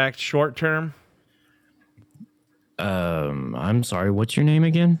memory, correct? Short term? I'm sorry. What's your name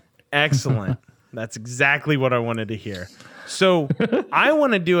again? Excellent. That's exactly what I wanted to hear. So I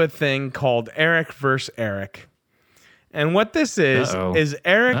want to do a thing called Eric versus Eric. And what this Uh-oh. is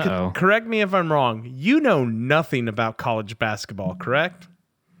Eric, Uh-oh. correct me if I'm wrong, you know nothing about college basketball, correct?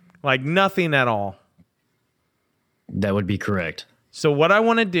 Like nothing at all. That would be correct. So what I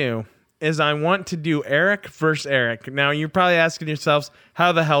want to do is I want to do Eric versus Eric. Now you're probably asking yourselves,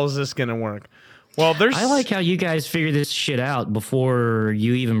 how the hell is this going to work? Well, there's I like how you guys figured this shit out before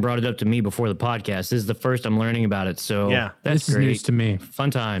you even brought it up to me before the podcast. This is the first I'm learning about it. So Yeah. that's this is great. news to me.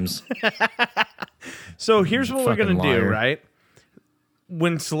 Fun times. So here's what we're Fucking going to do, liar. right?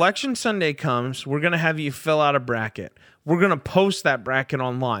 When Selection Sunday comes, we're going to have you fill out a bracket. We're going to post that bracket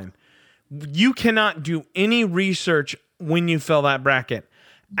online. You cannot do any research when you fill that bracket.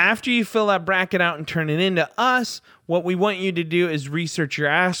 After you fill that bracket out and turn it into us, what we want you to do is research your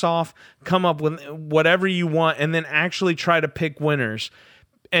ass off, come up with whatever you want, and then actually try to pick winners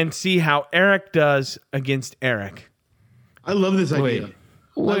and see how Eric does against Eric. I love this idea. Wait.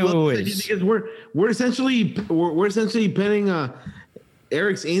 Wait, I love wait, this wait. idea because we're essentially pitting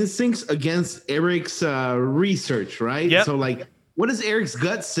Eric's instincts against Eric's research, right? Yep. So like, what does Eric's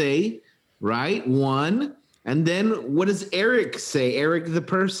gut say? Right, one, and then what does Eric say? Eric the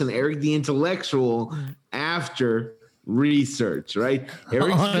person, Eric the intellectual, after research, right?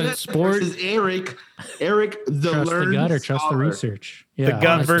 Eric's On a gut sport- versus Eric the Trust the learned gut or trust the scholar. research. Yeah, gut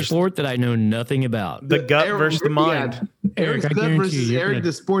On a versus- sport that I know nothing about. The gut Eric- versus the mind. yeah, Eric, Eric's I gut guarantee versus you're Eric gonna-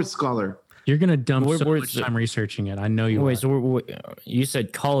 the sports scholar. You're gonna dump so Where's much time researching it. I know you. Wait, are. so you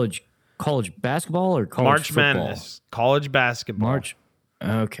said college basketball or college March football? Madness, college basketball. March.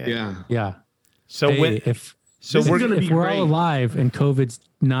 Okay. Yeah. Yeah. So Hey, when if so This is we're gonna be we're great. all alive and COVID's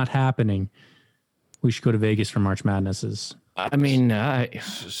not happening, we should go to Vegas for March Madnesses. I mean,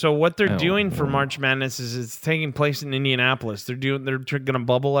 so what they're Oh, doing for well. March Madness is it's taking place in Indianapolis. They're going to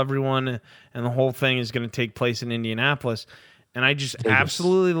bubble everyone, and the whole thing is going to take place in Indianapolis. And I just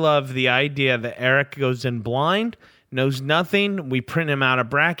absolutely love the idea that Eric goes in blind, knows nothing. We print him out a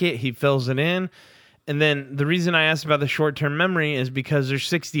bracket, he fills it in. And then the reason I asked about the short-term memory is because there's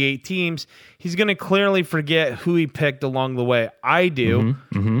 68 teams. He's going to clearly forget who he picked along the way. I do.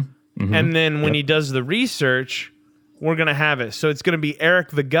 And then when he does the research, we're going to have it. So it's going to be Eric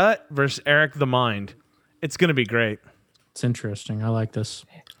the gut versus Eric the mind. It's going to be great. It's interesting. I like this.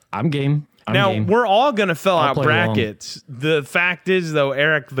 I'm game. Now, we're all going to fill I'll out play along. brackets. The fact is, though,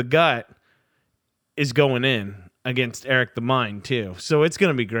 Eric the Gut is going in against Eric the Mind, too. So it's going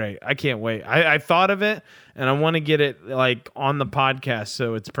to be great. I can't wait. I thought of it, and I want to get it like on the podcast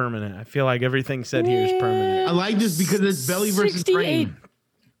so it's permanent. I feel like everything said here is permanent. I like this because it's belly versus 68. brain.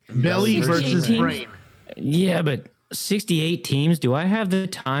 Belly versus teams. brain. Yeah, but 68 teams. Do I have the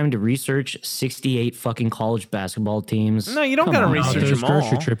time to research 68 fucking college basketball teams? No, you don't Come got to on. research Those them all.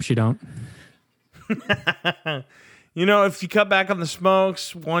 grocery trips you don't. You know, if you cut back on the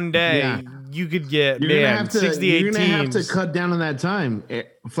smokes one day, Yeah. you could get, You're gonna man, have to. 68 You're gonna have teams. to cut down on that time.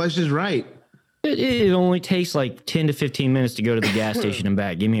 Flesh is right. It only takes like 10 to 15 minutes to go to the gas station and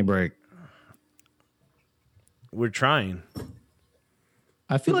back. Give me a break. We're trying.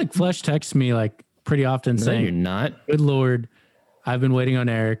 I feel like Flesh texts me like pretty often No, saying, you're not. "Good Lord, I've been waiting on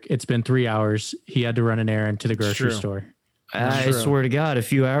Eric. It's been 3 hours. He had to run an errand to the grocery true. store." I swear to God, a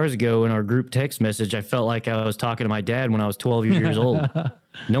few hours ago in our group text message, I felt like I was talking to my dad when I was 12 years old.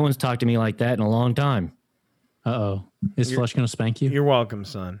 No one's talked to me like that in a long time. Uh-oh. Is Flesh going to spank you? You're welcome,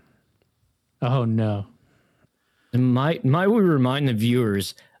 son. Oh, no. And might we remind the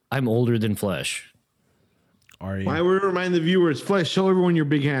viewers, I'm older than Flesh. Are you? Why would we remind the viewers? Flesh, show everyone your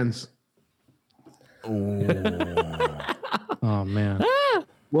big hands. Oh, man.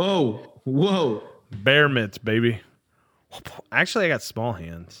 Whoa. Bear mitts, baby. Actually, I got small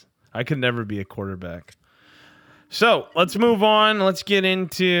hands. I could never be a quarterback. So let's move on. Let's get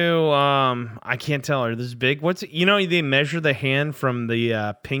into. I can't tell. Are this big? What's you know? They measure the hand from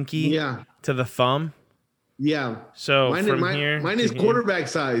the pinky Yeah. to the thumb. Yeah. So Mine, from mine, here, mine to is here. quarterback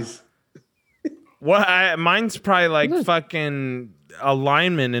size. Mine's probably like fucking a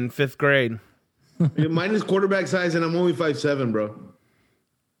lineman in 5th grade. Mine is quarterback size, and I'm only 5'7", bro.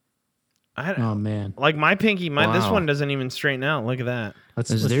 Oh, man. Like my pinky, this Wow. one doesn't even straighten out. Look at that. Let's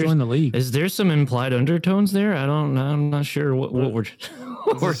there- join the league. Is there some implied undertones there? I'm not sure what we're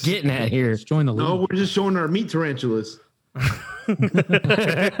what we're getting at here. Let's join the league. No, we're just showing our meat tarantulas.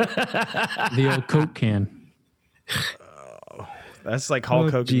 The old Coke can. That's like Hulk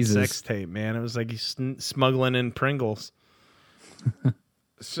Oh, Hogan's Jesus. sex tape, man. It was like he's smuggling in Pringles.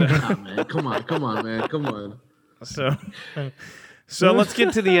 So, Come on, man. Come on. so let's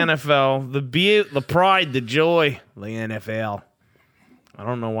get to the NFL. The pride, the joy, the NFL. I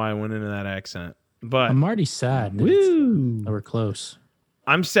don't know why I went into that accent, but I'm already sad. Woo! We're close.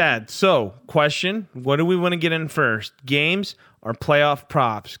 I'm sad. So, question: what do we want to get in first? Games or playoff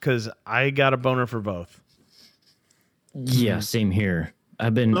props? Because I got a boner for both. Yeah, same here.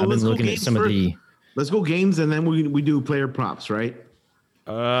 I've been let's go looking at games some of first. the. Let's go games, and then we do player props, right?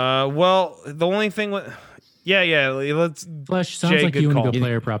 Well, the only thing with yeah, let's. Flesh, sounds Jay, like good you want call. to go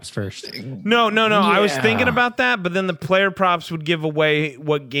player props first. No. I was Yeah. thinking about that, but then the player props would give away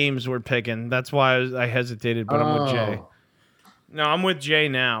what games we're picking. That's why I hesitated, but I'm with Jay. No, I'm with Jay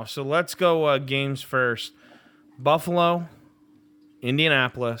now. So let's go games first. Buffalo,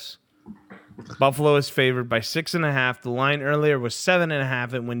 Indianapolis. Buffalo is favored by 6.5. The line earlier was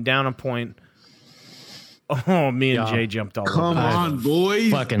 7.5. It went down a point. Oh, me and Yeah. Jay jumped all Come over. on, boys.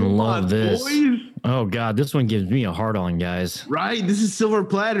 fucking Come love on, this. boys. Oh God, this one gives me a hard on, guys. Right? This is silver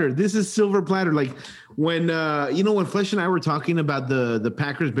platter. Like when when Flesh and I were talking about the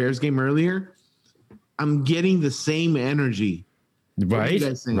Packers Bears game earlier, I'm getting the same energy. do you Right?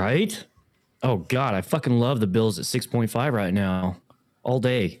 guys think? Right? Oh God, I fucking love the Bills at 6.5 right now, all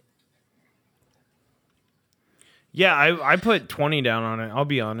day. Yeah, I put 20 down on it. I'll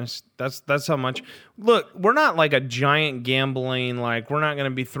be honest. That's how much. Look, we're not like a giant gambling. Like we're not going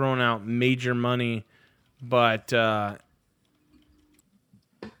to be throwing out major money, but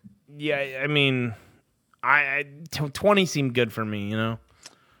yeah, I mean, 20 seemed good for me. You know.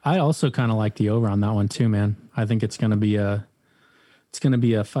 I also kind of like the over on that one too, man. I think it's gonna be a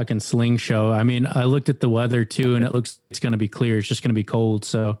fucking sling show. I mean, I looked at the weather too, and it's gonna be clear. It's just gonna be cold,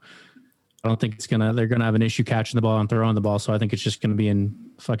 so I don't think they're gonna have an issue catching the ball and throwing the ball. So I think it's just gonna be in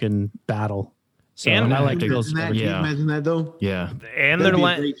fucking battle. So And I like the Imagine Bills. that. Can you Yeah. imagine that though? Yeah. And That'd they're be a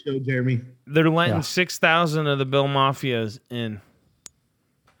letting great show, Jeremy. Yeah. 6,000 of the Bill Mafias in.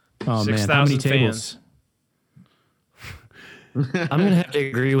 Oh man, 6,000 how many fans. tables? I'm gonna have to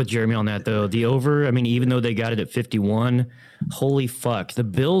agree with Jeremy on that though. The over, I mean, even though they got it at 51, holy fuck. The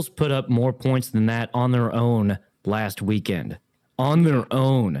Bills put up more points than that on their own last weekend. On their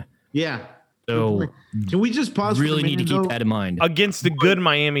own. Yeah. So Can we just pause? for a really need to minute, keep though? that in mind. Against the good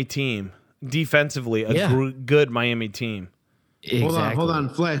Miami team. Defensively, a Yeah. good Miami team. Exactly. Hold on,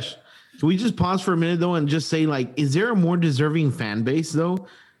 Flesh. Can we just pause for a minute though and just say, like, is there a more deserving fan base though?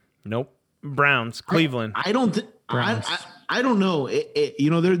 Nope. Browns, Cleveland. I don't. Browns. I don't know.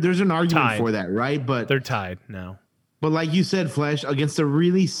 There's an argument Tied. for that, right? But They're tied now. But like you said, Flash, against a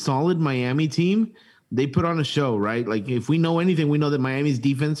really solid Miami team, they put on a show, right? Like if we know anything, we know that Miami's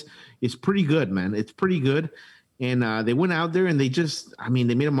defense is pretty good, man. It's pretty good. And they went out there and they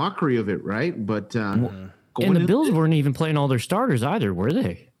made a mockery of it, right? But And the Bills weren't even playing all their starters either, were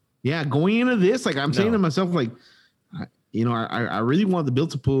they? Yeah, going into this, like I'm saying to myself, like, I really want the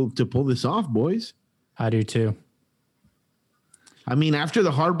Bills to pull this off, boys. I do too. I mean, after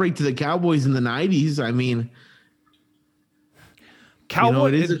the heartbreak to the Cowboys in the 90s, I mean,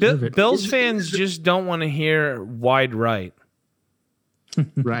 Bills fans just don't want to hear wide right.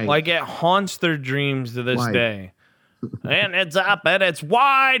 right. Like it haunts their dreams to this day. And it's up and it's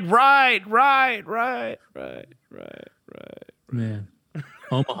wide right. Man,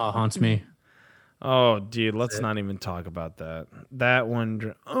 Omaha haunts me. Oh, dude, let's not even talk about that. That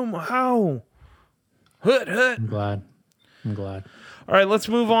one. Omaha. Hood. I'm glad. All right, let's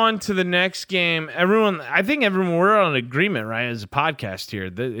move on to the next game. I think everyone, we're on agreement, right, as a podcast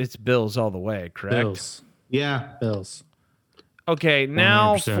here. It's Bills all the way, correct? Bills. Yeah. Bills. Okay,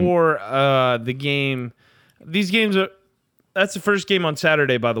 now 100%. for the game. These games that's the first game on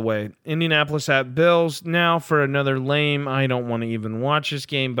Saturday, by the way. Indianapolis at Bills. Now for another lame, I don't want to even watch this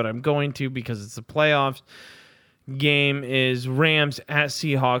game, but I'm going to because it's the playoffs. Game is Rams at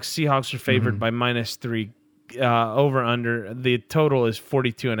Seahawks. Seahawks are favored by -3. Over under. The total is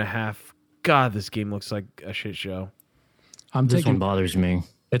 42.5. God, this game looks like a shit show. This one bothers me.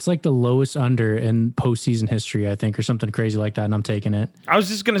 It's like the lowest under in postseason history, I think, or something crazy like that, and I'm taking it. I was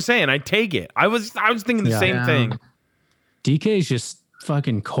just gonna say, and I take it. I was thinking the same thing. DK is just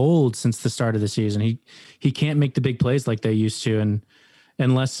fucking cold since the start of the season. He can't make the big plays like they used to, and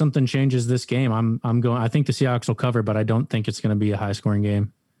unless something changes this game, I'm going. I think the Seahawks will cover, but I don't think it's going to be a high scoring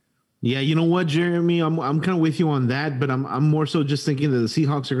game. Yeah, you know what, Jeremy? I'm kind of with you on that, but I'm more so just thinking that the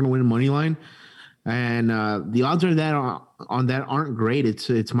Seahawks are going to win a money line, and the odds on that aren't great. It's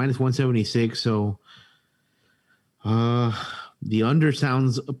 -176, so the under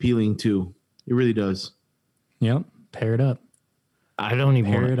sounds appealing too. It really does. Yep, pair it up. I don't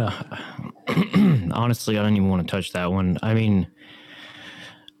even Pair it want up. honestly, I don't even want to touch that one. I mean,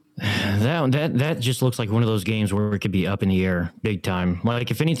 that just looks like one of those games where it could be up in the air big time.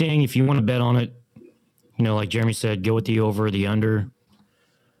 Like if anything, if you want to bet on it, like Jeremy said, go with the over, the under.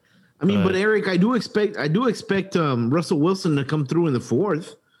 I mean, but Eric, I do expect Russell Wilson to come through in the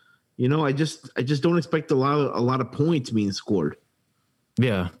fourth. I just don't expect a lot of points being scored.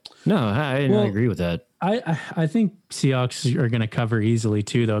 Yeah, no, I agree with that. I think Seahawks are going to cover easily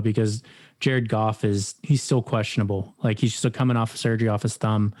too, though, because Jared Goff he's still questionable. Like he's still coming off of surgery off his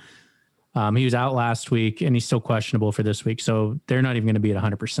thumb. He was out last week and he's still questionable for this week. So they're not even going to be at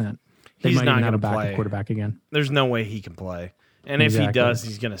 100%. They might even have a backup quarterback again. There's no way he can play. And if he does,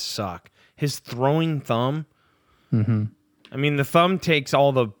 he's going to suck. His throwing thumb. Mm-hmm. I mean, the thumb takes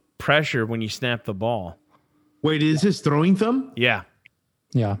all the pressure when you snap the ball. Wait, is his throwing thumb? Yeah.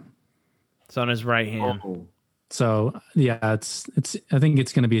 Yeah. It's on his right hand. Oh. So yeah, it's. I think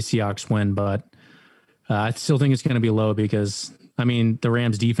it's going to be a Seahawks win, but I still think it's going to be low because I mean the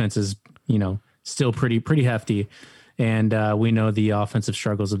Rams defense is still pretty hefty, and we know the offensive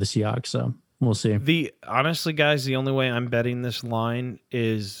struggles of the Seahawks. So we'll see. Honestly, guys, the only way I'm betting this line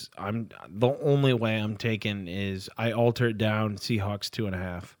is the only way I'm taking is I alter it down Seahawks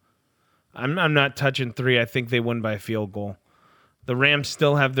 2.5. I'm not touching 3. I think they win by a field goal. The Rams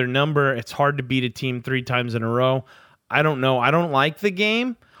still have their number. It's hard to beat a team 3 times in a row. I don't know. I don't like the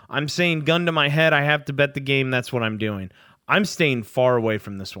game. I'm saying gun to my head, I have to bet the game. That's what I'm doing. I'm staying far away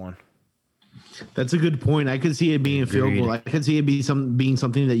from this one. That's a good point. I could see it being a field goal. I could see it being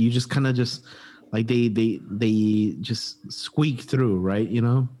something that you just kind of just like they just squeak through, right?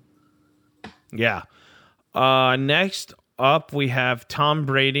 Yeah. Next up, we have Tom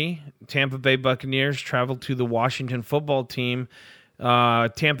Brady. Tampa Bay Buccaneers travel to the Washington football team.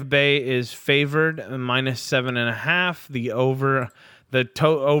 Tampa Bay is favored -7.5. The over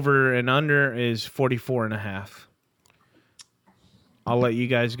and under is 44.5. I'll let you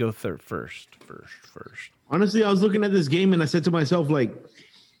guys go first. Honestly, I was looking at this game and I said to myself, like,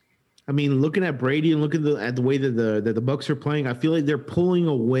 I mean, looking at Brady and looking at the way that the Bucs are playing, I feel like they're pulling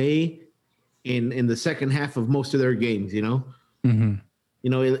away in the second half of most of their games. Mm-hmm.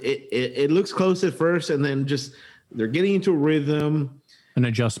 It looks close at first, and then just they're getting into a rhythm. An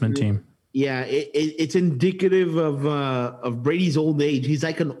adjustment team. Yeah, it's indicative of Brady's old age. He's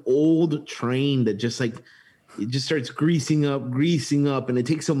like an old train that just like it just starts greasing up, and it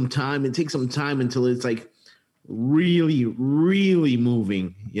takes some time. It takes some time until it's like really, really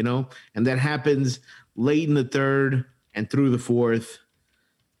moving, and that happens late in the third and through the fourth.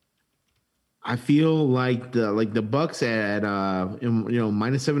 I feel like the Bucks at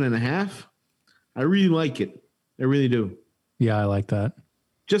 -7.5. I really like it. I really do. Yeah, I like that.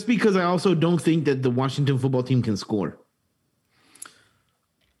 Just because I also don't think that the Washington football team can score.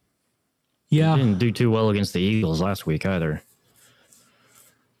 Yeah. Didn't do too well against the Eagles last week either.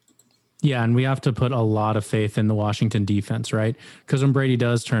 Yeah, and we have to put a lot of faith in the Washington defense, right? Because when Brady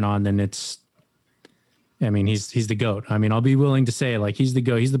does turn on, then he's the GOAT. I mean, I'll be willing to say like he's the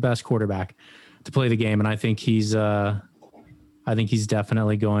GOAT. He's the best quarterback to play the game, and I think he's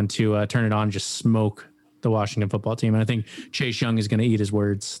definitely going to turn it on and just smoke the Washington football team. And I think Chase Young is going to eat his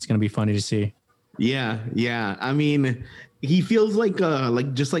words. It's going to be funny to see. Yeah. I mean, he feels like a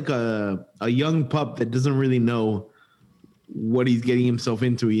young pup that doesn't really know what he's getting himself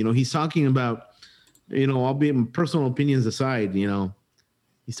into. He's talking about, albeit personal opinions aside,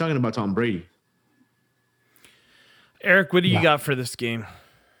 he's talking about Tom Brady. Eric, what do you got for this game?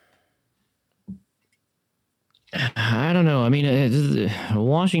 I don't know. I mean,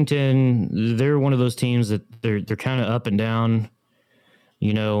 Washington, they're one of those teams that they're kind of up and down.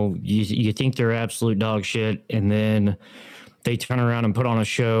 You think they're absolute dog shit, and then they turn around and put on a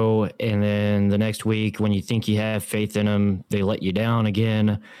show, and then the next week, when you think you have faith in them, they let you down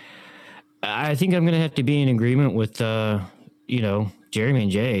again. I think I'm going to have to be in agreement with, Jeremy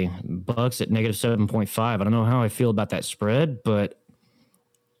and Jay. Bucks at -7.5. I don't know how I feel about that spread, but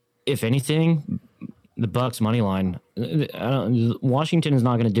if anything, the Bucks money line. Washington is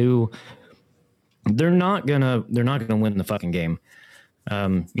not going to do. They're not gonna win the fucking game.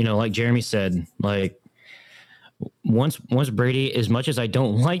 Like Jeremy said, like once Brady, as much as I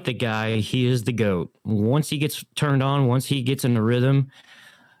don't like the guy, he is the GOAT. Once he gets turned on, once he gets in the rhythm,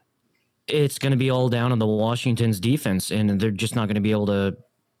 it's going to be all down on the Washington's defense, and they're just not going to be able to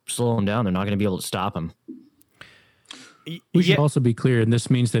slow him down. They're not going to be able to stop him. We should also be clear, and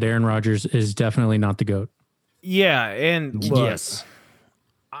this means that Aaron Rodgers is definitely not the GOAT. Yeah, and look, yes,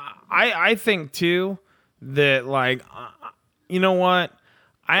 I think too that you know what?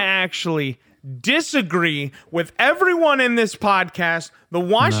 I actually disagree with everyone in this podcast. The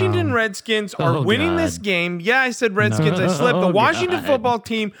Washington Redskins are winning this game. Yeah, I said Redskins. I slipped. The Washington football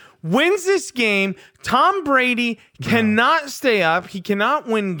team wins this game. Tom Brady cannot stay up. He cannot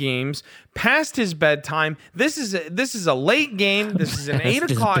win games past his bedtime. This is a late game. This is an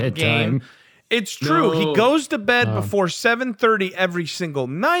 8 o'clock game. It's true. He goes to bed before 7:30 every single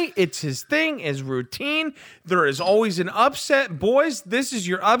night. It's his thing, his routine. There is always an upset. Boys, this is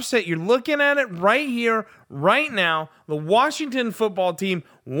your upset. You're looking at it right here, right now. The Washington football team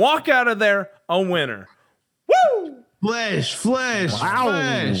walk out of there a winner. Woo! Flesh. Wow.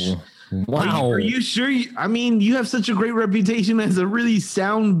 Are you sure? You have such a great reputation as a really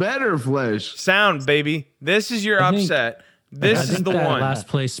sound better, Flesh. Sound, baby. This is your upset. This is the one. Last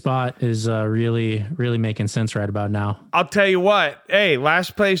place spot is really, really making sense right about now. I'll tell you what. Hey,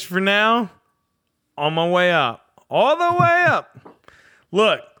 last place for now. On my way up. All the way up.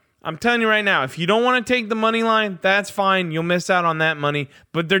 Look, I'm telling you right now, if you don't want to take the money line, that's fine. You'll miss out on that money.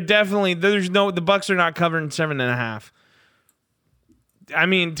 But the Bucks are not covering 7.5. I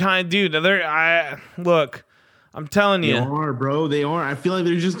mean, dude, look. I'm telling you. They are, bro. They are. I feel like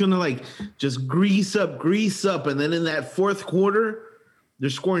they're just going to just grease up. And then in that fourth quarter, they're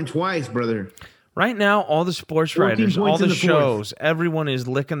scoring twice, brother. Right now, all the sports writers, all the shows, everyone is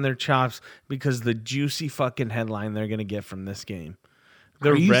licking their chops because the juicy fucking headline they're going to get from this game.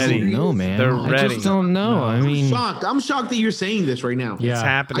 They're ready. No, man. They're ready. I just don't know. I'm shocked that you're saying this right now. Yeah. It's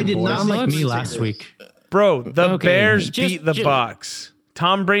happening, I did boys. not Like me last week. Bro, the Bears just- beat the Bucks.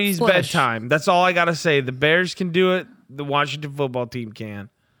 Tom Brady's Flesh. bedtime. That's all I got to say. The Bears can do it. The Washington football team can.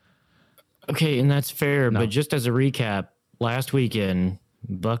 Okay, and that's fair. But just as a recap, last weekend,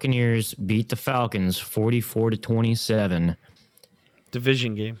 Buccaneers beat the Falcons 44-27.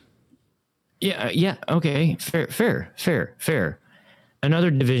 Division game. Yeah. Okay, fair. Another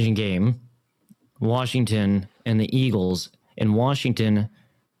division game, Washington and the Eagles, and Washington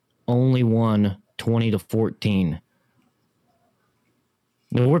only won 20-14.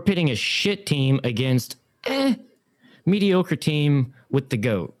 Now we're pitting a shit team against mediocre team with the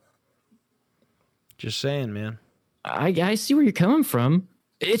GOAT. Just saying, man. I see where you're coming from.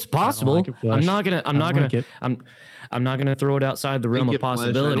 It's possible. like it, Flesh. I'm not gonna throw it outside the realm of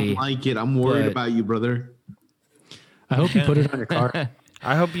possibility. I don't like it. I'm worried about you, brother. I hope you put it on your card.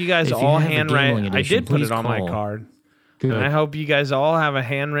 I hope you guys If you all have a handwrite. gambling I edition, did put please it on my call. card. Good. And I hope you guys all have a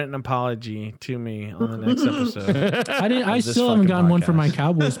handwritten apology to me on the next episode. I this still haven't fucking gotten one for my podcast.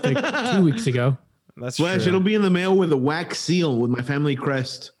 Cowboys pick 2 weeks ago. That's Flash, true. it'll be in the mail with a wax seal with my family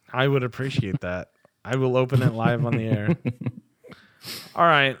crest. I would appreciate that. I will open it live on the air. All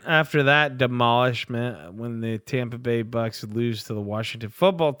right. After that demolishment, when the Tampa Bay Bucks lose to the Washington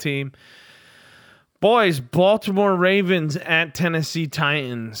football team, boys, Baltimore Ravens at Tennessee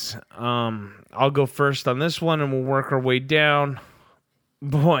Titans. I'll go first on this one, and we'll work our way down.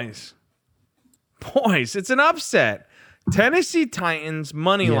 Boys, it's an upset. Tennessee Titans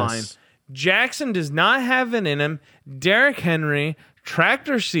money line. Jackson does not have it in him. Derrick Henry,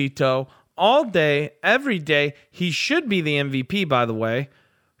 Tractorcito, all day, every day. He should be the MVP, by the way.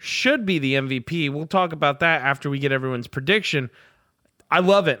 Should be the MVP. We'll talk about that after we get everyone's prediction. I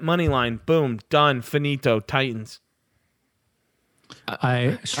love it. Money line. Boom. Done. Finito. Titans.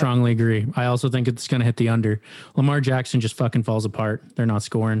 I strongly agree. I also think it's going to hit the under. Lamar Jackson just fucking falls apart. They're not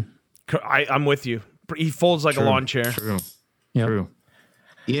scoring. I'm with you. He folds like a lawn chair. True. Yep. True.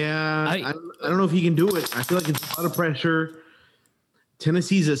 Yeah, I don't know if he can do it. I feel like it's a lot of pressure.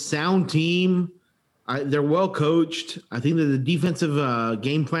 Tennessee's a sound team. They're well coached. I think that the defensive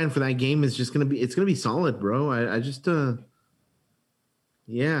game plan for that game is just gonna be solid, bro.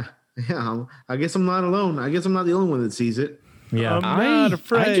 Yeah. I guess I'm not alone. I guess I'm not the only one that sees it. Yeah. I'm not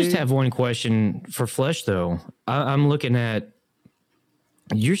afraid. I just have one question for Flesh, though. I'm looking at,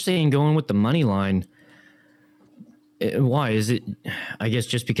 you're saying going with the money line. Why is it? I guess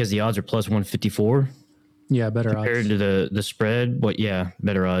just because the odds are plus 154 Yeah, better compared odds. to the spread. But yeah,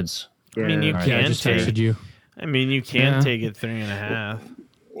 better odds. I mean, you Yeah, I can just take. texted you. I mean, you can Yeah. take it 3.5.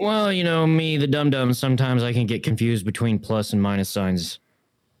 Well, me, the dum-dum, sometimes I can get confused between plus and minus signs.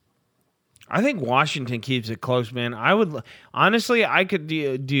 I think Washington keeps it close, man. I would honestly, I could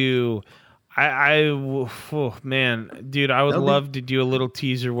do. Man, dude, I would love to do a little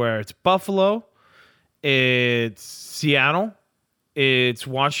teaser where it's Buffalo, it's Seattle, it's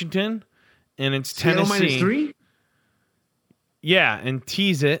Washington, and it's Seattle Tennessee. -3? Yeah, and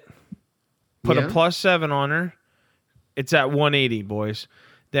tease it. Put a Yeah. +7 on her. It's at 180, boys.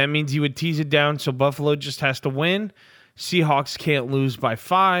 That means you would tease it down so Buffalo just has to win. Seahawks can't lose by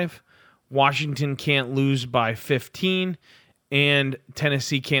 5. Washington can't lose by 15. And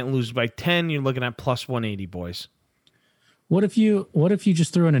Tennessee can't lose by 10. You're looking at +180, boys. What if you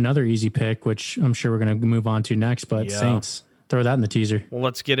just threw in another easy pick, which I'm sure we're going to move on to next, but Yeah. Saints. Throw that in the teaser. Well,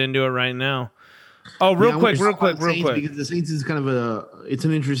 let's get into it right now. Oh, real Yeah, I quick. wanna talk about Saints because the Saints is kind of it's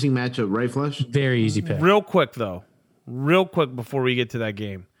an interesting matchup, right, Flush? Very easy pick. Real quick, though. Real quick before we get to that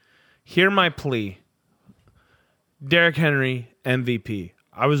game. Hear my plea. Derrick Henry, MVP.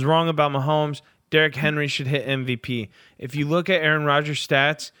 I was wrong about Mahomes. Derrick Henry should hit MVP. If you look at Aaron Rodgers'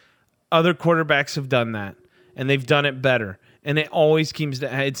 stats, other quarterbacks have done that, and they've done it better. And it always keeps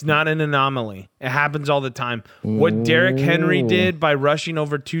it's not an anomaly. It happens all the time. What Derrick Henry did by rushing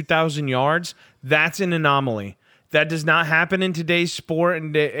over 2,000 yards, that's an anomaly. That does not happen in today's sport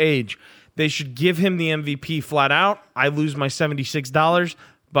and age. They should give him the MVP flat out. I lose my $76,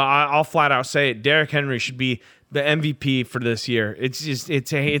 but I'll flat out say it. Derrick Henry should be the MVP for this year.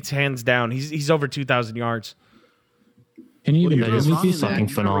 It's hands down. He's over 2,000 yards. Can you even That do is it? fucking fucking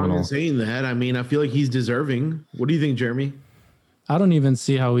phenomenal. Saying that, I mean, I feel like he's deserving. What do you think, Jeremy? I don't even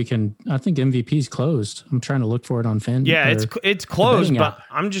see how we can. I think MVP's closed. I'm trying to look for it on Fan. Yeah, or it's close, betting but app.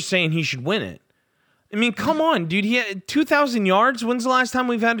 I'm just saying he should win it. I mean, come on, dude. He had 2,000 yards. When's the last time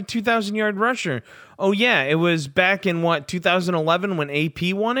we've had a 2,000-yard rusher? Oh, yeah. It was back in, 2011 when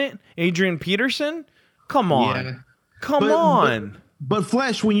AP won it? Adrian Peterson? Come on. Yeah. Come But- on. But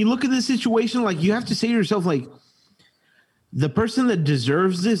Flesh, when you look at this situation, like you have to say to yourself, like the person that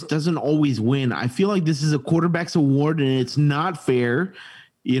deserves this doesn't always win. I feel like this is a quarterback's award, and it's not fair,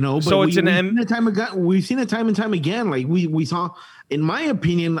 But So it's we've seen it time and time again. Like we saw, in my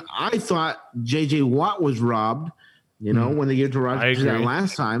opinion, I thought J.J. Watt was robbed. When they gave it to Rodgers that agree.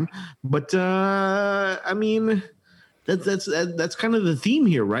 last time. But I mean, that's kind of the theme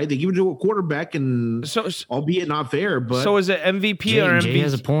here, right? They give it to a quarterback, and So albeit not fair, but is it MVP or MVP? Jay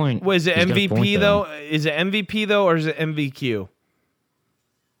has a point. Was it He's got a MVP, point, though? Is it MVP, though, or is it MVQ?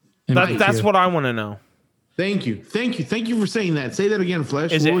 MVQ. That's what I want to know. Thank you for saying that. Say that again,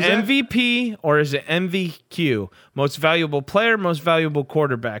 Flesh. Is What it was that? MVP or is it MVQ? Most valuable player, most valuable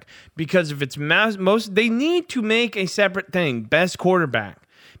quarterback. Because if it's they need to make a separate thing, best quarterback.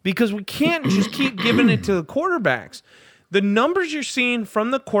 Because we can't just keep giving it to the quarterbacks. The numbers you're seeing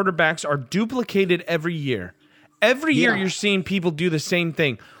from the quarterbacks are duplicated every year. Every year Yeah. you're seeing people do the same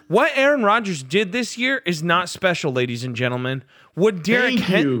thing. What Aaron Rodgers did this year is not special, ladies and gentlemen. What Derrick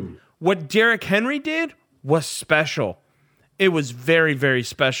Henry did was special. It was very, very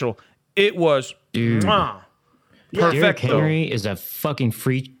special. It was Dude. mwah, Derrick perfecto. Henry is a fucking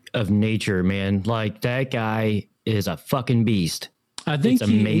freak of nature, man. Like that guy is a fucking beast. I think it's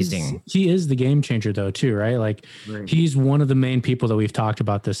amazing. He is the game changer though, too, right? Like he's one of the main people that we've talked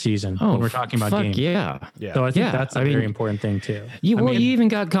about this season when we're talking about games. Yeah. So I think that's a very important thing too. You even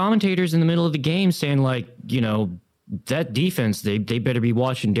got commentators in the middle of the game saying like, that defense, they better be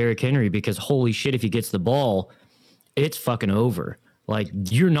watching Derrick Henry because holy shit, if he gets the ball, it's fucking over. Like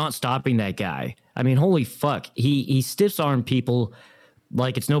you're not stopping that guy. I mean, holy fuck. He stiffs arm people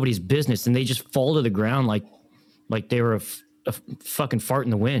like it's nobody's business and they just fall to the ground like they were a fucking fart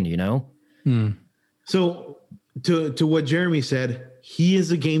in the wind, So to what Jeremy said, he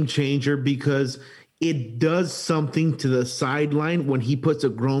is a game changer because it does something to the sideline when he puts a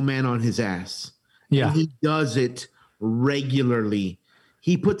grown man on his ass. Yeah. And he does it regularly.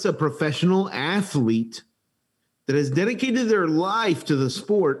 He puts a professional athlete that has dedicated their life to the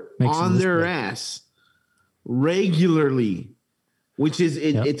sport on their ass regularly, which is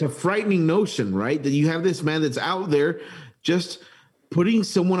it's a frightening notion, right? That you have this man that's out there just putting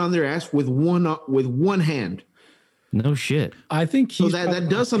someone on their ass with one hand. No shit. I think that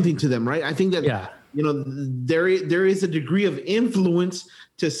does something to them, right? I think that there is a degree of influence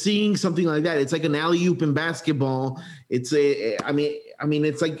to seeing something like that. It's like an alley-oop in basketball. It's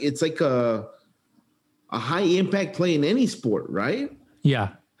it's like a high impact play in any sport, right? Yeah.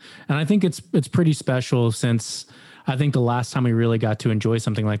 And I think it's pretty special since I think the last time we really got to enjoy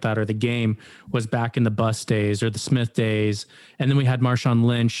something like that or the game was back in the Bus days or the Smith days. And then we had Marshawn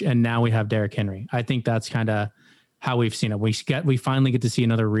Lynch and now we have Derrick Henry. I think that's kind of how we've seen it. We finally get to see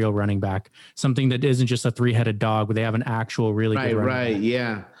another real running back, something that isn't just a three-headed dog, but they have an actual really good running back.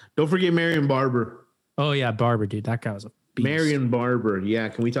 Yeah. Don't forget Marion Barber. Oh yeah. Barber, dude. That guy was a beast. Marion Barber. Yeah.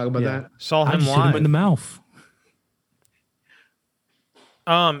 Can we talk about that? Saw him I just hit live him in the mouth.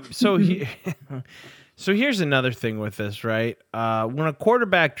 So here's another thing with this, right? When a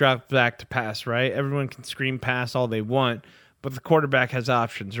quarterback drops back to pass, right? Everyone can scream pass all they want, but the quarterback has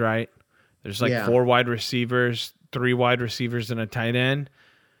options, right? There's like 4 wide receivers, 3 wide receivers, and a tight end.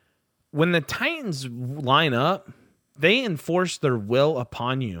 When the Titans line up, they enforce their will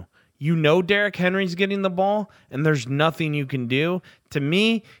upon you. You know Derrick Henry's getting the ball, and there's nothing you can do. To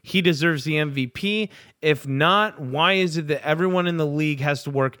me, he deserves the MVP. If not, why is it that everyone in the league has to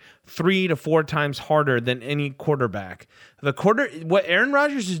work 3 to 4 times harder than any quarterback? What Aaron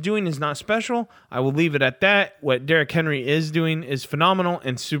Rodgers is doing is not special. I will leave it at that. What Derrick Henry is doing is phenomenal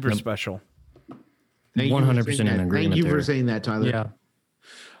and super special. 100% in agreement. Thank you for saying that, Tyler. Yeah.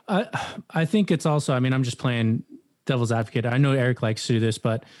 I think it's also, I'm just playing devil's advocate. I know Eric likes to do this,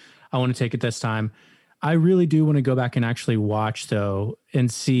 but I want to take it this time. I really do want to go back and actually watch though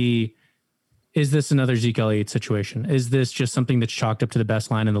and see, is this another Zeke Elliott situation? Is this just something that's chalked up to the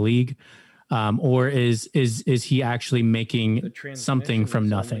best line in the league? Or is he actually making something from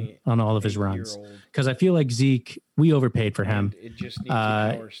nothing on all of his runs? Because I feel like Zeke, we overpaid for him.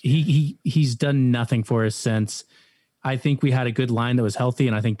 He's done nothing for us since. I think we had a good line that was healthy,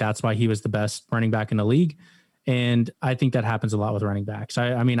 and I think that's why he was the best running back in the league. And I think that happens a lot with running backs.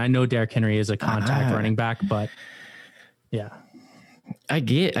 I know Derrick Henry is a contact running back, but yeah. I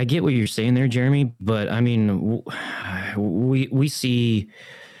get what you're saying there, Jeremy, but I mean, we see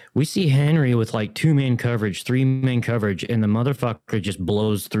Henry with like 2-man coverage, 3-man coverage, and the motherfucker just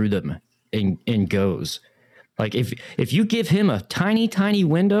blows through them and goes. Like if you give him a tiny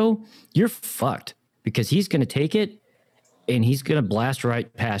window, you're fucked because he's going to take it and he's going to blast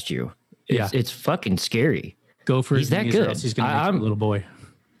right past you. It's fucking scary. Go for he's that good. He's going to be a little boy.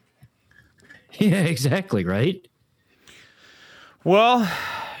 Yeah, exactly. Right. Well,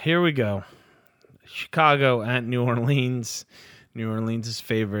 here we go. Chicago at New Orleans. New Orleans is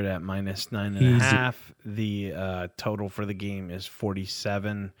favored at -9.5. The total for the game is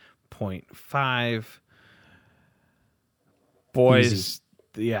 47.5. Boys,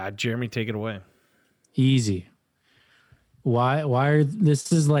 Easy. Jeremy, take it away. Easy. Why are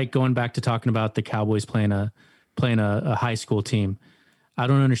this is like going back to talking about the Cowboys playing a high school team. I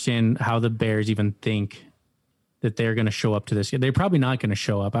don't understand how the Bears even think that they're going to show up to this. They're probably not going to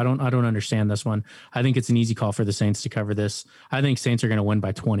show up. I don't understand this one. I think it's an easy call for the Saints to cover this. I think Saints are going to win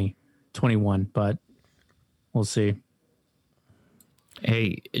by 20, 21, but we'll see.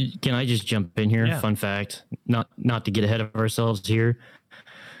 Hey, can I just jump in here? Yeah. Fun fact, not to get ahead of ourselves here,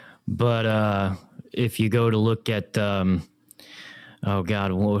 but if you go to look at oh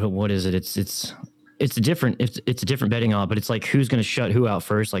God, what is it? It's a different betting odds, but it's like who's going to shut who out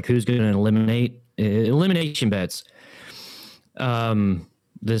first, like who's going to elimination bets.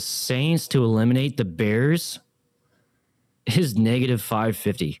 The Saints to eliminate the Bears is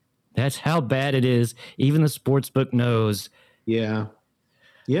 -550. That's how bad it is. Even the sportsbook knows. Yeah.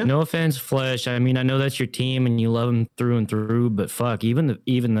 Yeah. No offense, Flesh. I mean, I know that's your team and you love them through and through, but fuck, even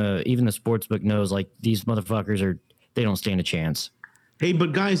the sports book knows like these motherfuckers they don't stand a chance. Hey,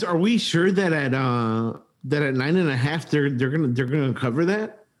 but guys, are we sure that at 9.5 they're gonna cover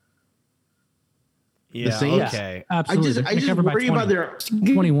that? Yeah. Saints? Okay. Absolutely. They're I gonna just cover by worry 20. about their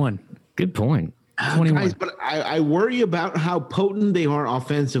 21. Good point. 21. guys, but I worry about how potent they are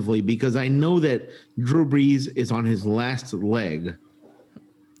offensively because I know that Drew Brees is on his last leg,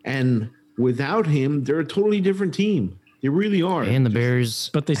 and without him, they're a totally different team. They really are. And the Bears,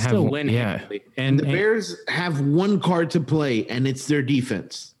 But they still win. Yeah. handily. And the Bears have one card to play, and it's their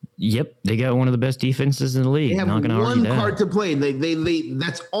defense. Yep, they got one of the best defenses in the league. They have Not gonna one argue that. card to play. They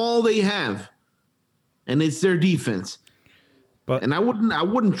that's all they have, and it's their defense. But And I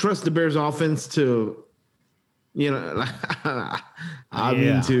wouldn't trust the Bears offense to, I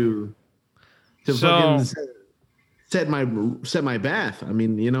mean to So- fucking set my bath. I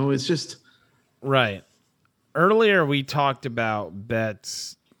mean, it's just right. Earlier we talked about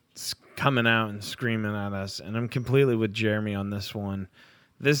bets coming out and screaming at us, and I'm completely with Jeremy on this one.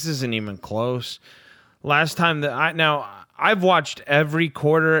 This isn't even close. Last time I've watched every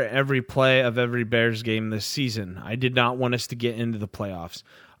quarter, every play of every Bears game this season. I did not want us to get into the playoffs.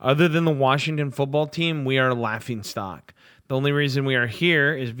 Other than the Washington football team, we are a laughing stock. The only reason we are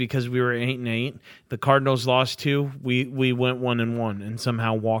here is because we were 8-8. The Cardinals lost 2. We went 1-1 and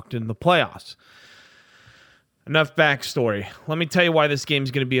somehow walked in the playoffs. Enough backstory. Let me tell you why this game's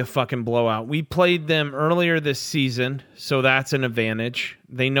going to be a fucking blowout. We played them earlier this season, so that's an advantage.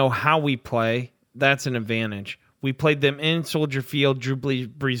 They know how we play. That's an advantage. We played them in Soldier Field. Drew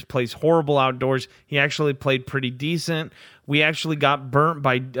Brees plays horrible outdoors. He actually played pretty decent. We actually got burnt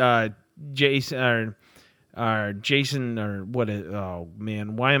by Jason or what is, oh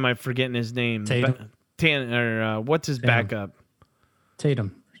man, why am I forgetting his name? Tatum. What's his backup?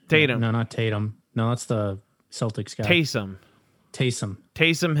 Tatum. Tatum. No, not Tatum. No, that's the Celtics guy.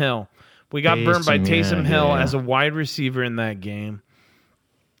 Taysom Hill. We got burned by Taysom Hill as a wide receiver in that game.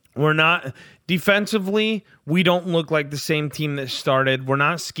 We're not defensively. We don't look like the same team that started. We're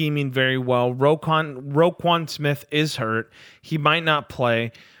not scheming very well. Roquan Smith is hurt. He might not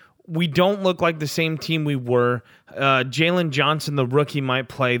play. We don't look like the same team we were. Jalen Johnson, the rookie, might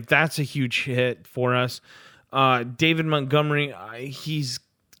play. That's a huge hit for us. David Montgomery, he's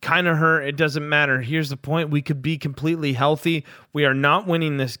kind of hurt. It doesn't matter. Here's the point. We could be completely healthy. We are not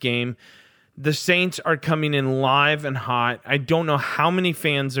winning this game. The Saints are coming in live and hot. I don't know how many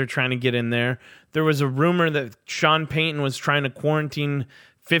fans they're trying to get in there. There was a rumor that Sean Payton was trying to quarantine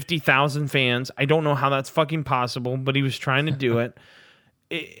 50,000 fans. I don't know how that's fucking possible, but he was trying to do it.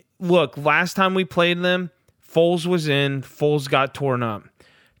 Look, last time we played them, Foles was in. Foles got torn up.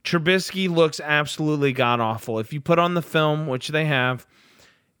 Trubisky looks absolutely god-awful. If you put on the film, which they have,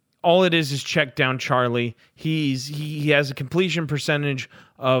 all it is check down Charlie. He has a completion percentage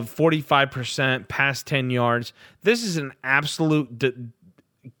of 45% past 10 yards. This is an absolute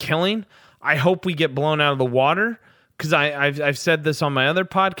killing. I hope we get blown out of the water because I've said this on my other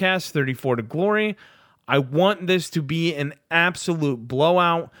podcast, 34 to Glory. I want this to be an absolute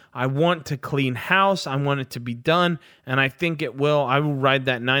blowout. I want to clean house. I want it to be done, and I think it will. I will ride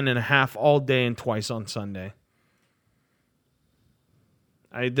that 9.5 all day and twice on Sunday.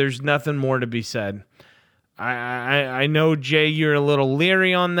 There's nothing more to be said. I know, Jay, you're a little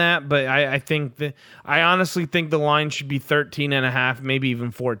leery on that, but I honestly think the line should be 13.5, maybe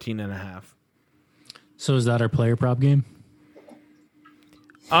even 14.5. So is that our player prop game?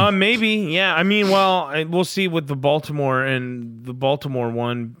 Maybe, yeah. I mean, well, we'll see with the Baltimore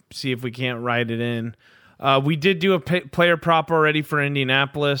one. See if we can't ride it in. We did do a player prop already for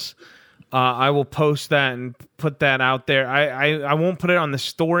Indianapolis. I will post that and put that out there. I won't put it on the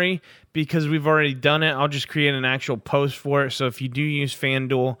story because we've already done it. I'll just create an actual post for it. So if you do use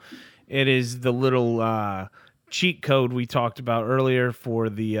FanDuel, it is the little cheat code we talked about earlier for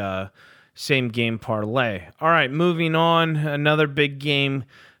the same game parlay. All right, moving on. Another big game.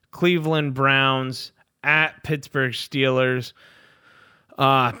 Cleveland Browns at Pittsburgh Steelers.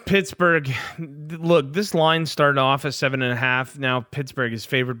 Pittsburgh, look, this line started off at 7.5. Now Pittsburgh is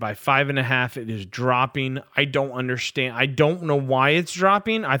favored by 5.5. It is dropping. I don't understand. I don't know why it's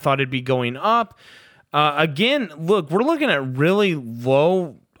dropping. I thought it'd be going up. Again, look, we're looking at really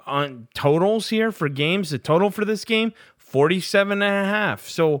low on totals here for games. The total for this game, 47.5.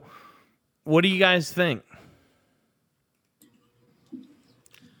 So what do you guys think?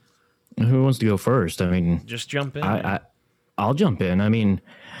 Who wants to go first? I mean, Just jump in. I'll jump in. I mean,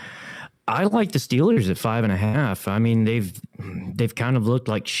 I like the Steelers at 5.5. I mean, they've kind of looked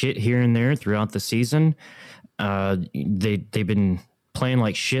like shit here and there throughout the season. They've been playing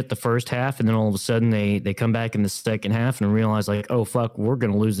like shit the first half, and then all of a sudden they come back in the second half and realize like, oh fuck, we're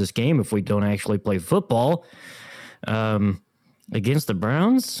going to lose this game if we don't actually play football. Against the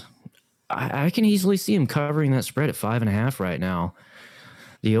Browns, I can easily see him covering that spread at 5.5 right now.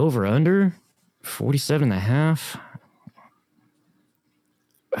 The over under 47.5.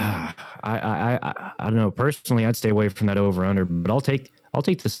 I don't know. Personally, I'd stay away from that over under, but I'll take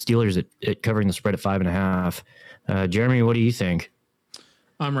the Steelers at covering the spread at 5.5. Jeremy, what do you think?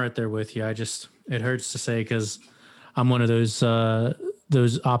 I'm right there with you. It hurts to say because I'm one of those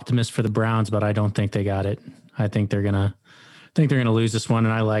optimists for the Browns, but I don't think they got it. I think they're gonna lose this one,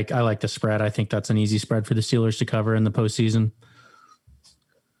 and I like the spread. I think that's an easy spread for the Steelers to cover in the postseason.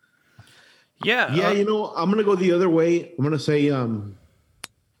 Yeah, I'm gonna go the other way. I'm gonna say, I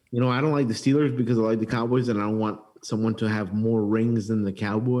don't like the Steelers because I like the Cowboys, and I don't want someone to have more rings than the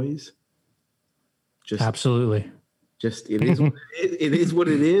Cowboys. Absolutely. It is it is what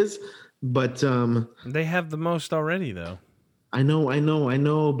it is. But they have the most already, though. I know,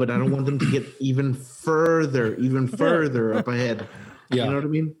 but I don't want them to get even further up ahead. Yeah. You know what I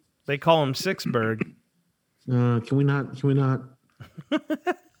mean? They call him Sixburg. Can we not?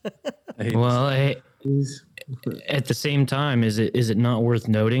 Well, Please. at the same time, is it not worth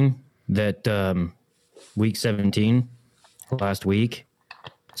noting that week 17 last week,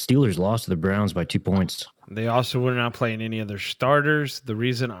 Steelers lost to the Browns by 2 points. They also were not playing any other starters. The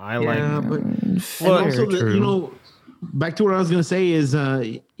reason I back to what I was going to say is,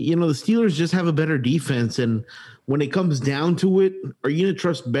 the Steelers just have a better defense. And when it comes down to it, are you going to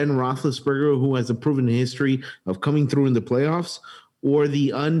trust Ben Roethlisberger, who has a proven history of coming through in the playoffs, or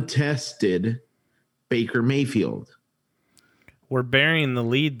the untested Baker Mayfield? We're burying the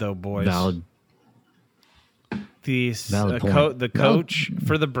lead, though, boys. Valid The coach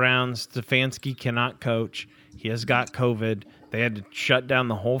for the Browns, Stefanski, cannot coach. He has got COVID. They had to shut down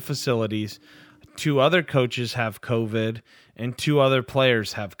the whole facilities. 2 other coaches have COVID, and 2 other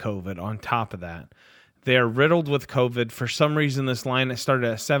players have COVID on top of that. They are riddled with COVID. For some reason, this line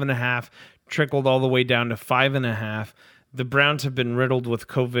started at 7.5, trickled all the way down to 5.5. The Browns have been riddled with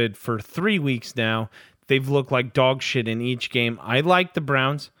COVID for 3 weeks now. They've looked like dog shit in each game. I like the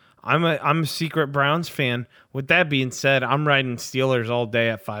Browns. I'm a secret Browns fan. With that being said, I'm riding Steelers all day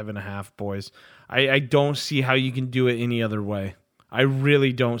at 5.5, boys. I don't see how you can do it any other way. I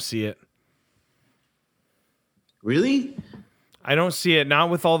really don't see it. Really? I don't see it. Not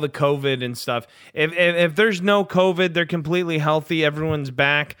with all the COVID and stuff. If there's no COVID, they're completely healthy, everyone's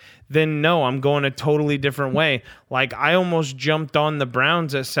back, then no, I'm going a totally different way. Like, I almost jumped on the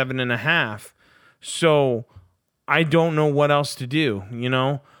Browns at 7.5. So I don't know what else to do,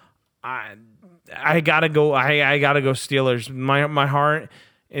 I gotta go. I gotta go Steelers. My heart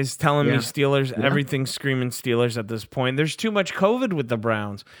is telling me Steelers. Yeah. Everything's screaming Steelers at this point. There's too much COVID with the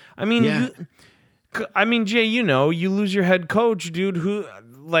Browns. I mean, Jay, you lose your head coach, dude.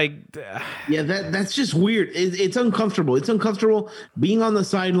 That's just weird. It's uncomfortable. It's uncomfortable being on the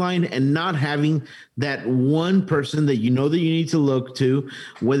sideline and not having that one person that you need to look to,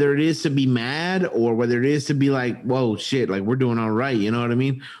 whether it is to be mad or whether it is to be like, whoa, shit, like we're doing all right. You know what I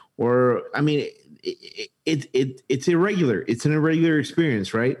mean? Or, I mean, it's irregular. It's an irregular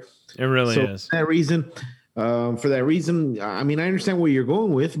experience, right? It really is. For that reason, I mean, I understand where you're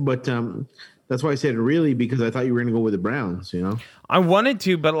going with, but that's why I said really, because I thought you were going to go with the Browns, I wanted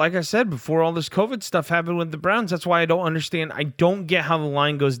to, but like I said, before all this COVID stuff happened with the Browns, that's why I don't understand. I don't get how the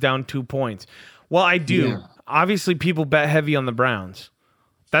line goes down 2 points. Well, I do. Yeah. Obviously, people bet heavy on the Browns.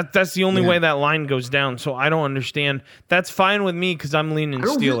 That's the only way that line goes down, so I don't understand. That's fine with me because I'm leaning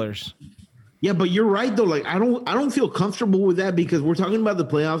Steelers. Yeah, but you're right though. Like I don't feel comfortable with that because we're talking about the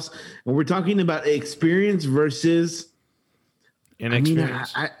playoffs and we're talking about experience versus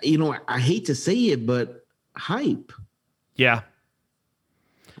inexperience. I hate to say it, but hype. Yeah.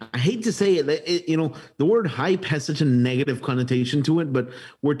 I hate to say it. The word hype has such a negative connotation to it, but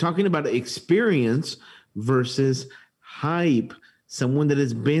we're talking about experience versus hype. Someone that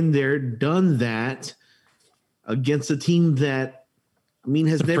has been there, done that against a team that,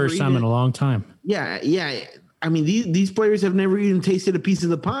 has never first time in a long time. Yeah. I mean, these players have never even tasted a piece of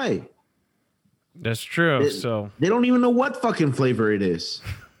the pie. That's true. They don't even know what fucking flavor it is.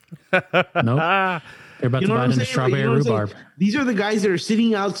 Nope. They're about to bite into strawberry rhubarb. These are the guys that are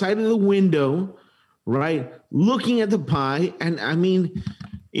sitting outside of the window, right, looking at the pie, and I mean.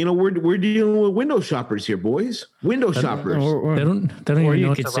 We're dealing with window shoppers here, boys. Window shoppers. They don't even know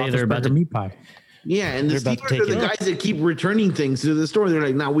you could say they're about to meat pie. Yeah, and the Steelers are the guys that keep returning things to the store. They're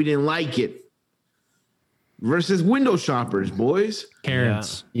like, "No, we didn't like it." Versus window shoppers, boys.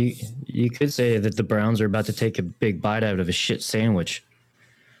 Karens. Yeah. You could say that the Browns are about to take a big bite out of a shit sandwich.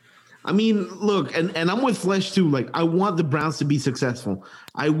 I mean, look, and I'm with Flesh too. Like, I want the Browns to be successful.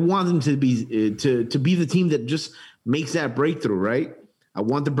 I want them to be to be the team that just makes that breakthrough, right? I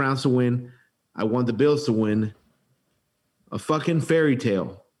want the Browns to win. I want the Bills to win. A fucking fairy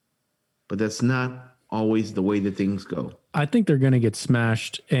tale, but that's not always the way that things go. I think they're going to get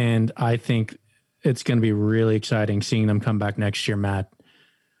smashed, and I think it's going to be really exciting seeing them come back next year, Matt.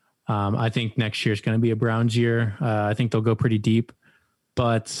 I think next year is going to be a Browns year. I think they'll go pretty deep,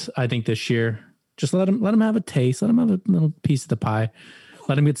 but I think this year, just let them have a taste. Let them have a little piece of the pie.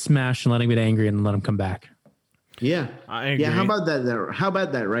 Let them get smashed and let them get angry and let them come back. Yeah, I agree. yeah. How about that? How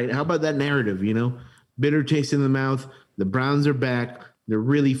about that? Right? How about that narrative? You know, bitter taste in the mouth. The Browns are back. They're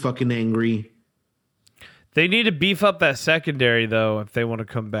really fucking angry. They need to beef up that secondary though if they want to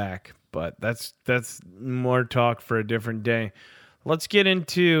come back. But that's more talk for a different day. Let's get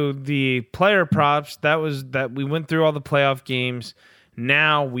into the player props. That we went through all the playoff games.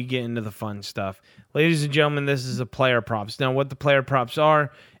 Now we get into the fun stuff. Ladies and gentlemen, this is the player props. Now what the player props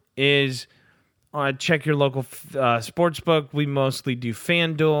are is check your local sports book. We mostly do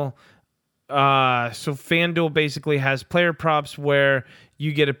FanDuel. So FanDuel basically has player props where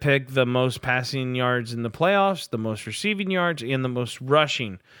you get to pick the most passing yards in the playoffs, the most receiving yards, and the most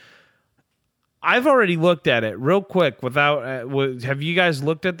rushing. I've already looked at it real quick without. Have you guys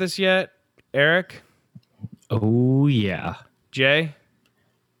looked at this yet, Eric? Oh, yeah. Jay?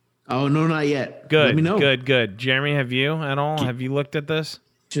 Oh no, not yet. Good. Let me know. Good. Jeremy, have you at all? Have you looked at this?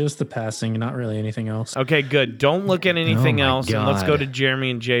 Just the passing, not really anything else. Okay, good. Don't look at anything Oh my else. And let's go God. to Jeremy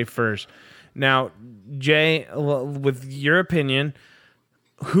and Jay first. Now, Jay, with your opinion,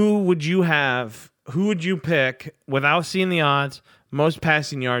 who would you have? Who would you pick without seeing the odds? Most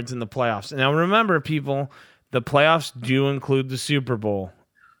passing yards in the playoffs. Now, remember, people, the playoffs do include the Super Bowl.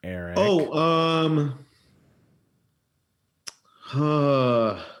 Eric.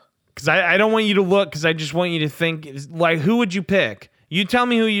 Because I don't want you to look. Because I just want you to think. Like, who would you pick? You tell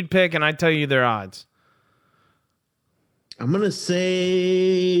me who you'd pick, and I tell you their odds. I'm gonna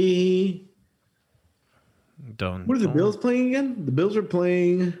say. Don't. What are the Bills playing again? The Bills are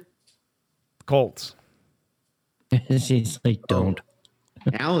playing Colts. She's like, don't.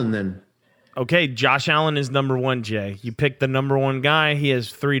 Allen. Then Okay, Josh Allen is number one, Jay. You picked the number one guy. He has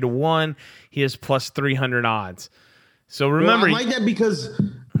 3-1. He has plus 300 odds. So remember, I like that because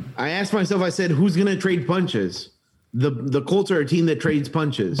I asked myself. I said, "Who's gonna trade punches?" The Colts are a team that trades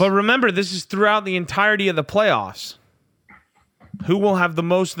punches. but remember, this is throughout the entirety of the playoffs. Who will have the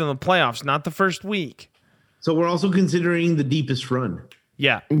most in the playoffs? Not the first week. So we're also considering the deepest run.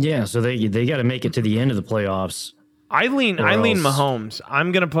 Yeah, Yeah, so they got to make it to the end of the playoffs. I lean Or else- Mahomes.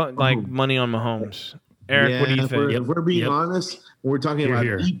 I'm gonna put money on Mahomes. Eric, what do you if we're, think? if we're being Yep. honest, we're talking Here, about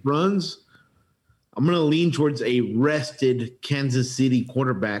here. deep runs. I'm going to lean towards a rested Kansas City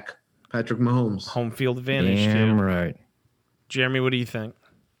quarterback, Patrick Mahomes. Home field advantage Damn too. right. Jeremy, what do you think?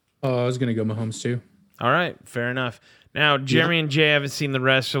 Oh, I was going to go Mahomes too. All right, fair enough. Now, Jeremy and Jay haven't seen the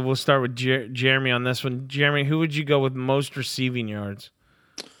rest, so we'll start with Jeremy on this one. Jeremy, who would you go with most receiving yards?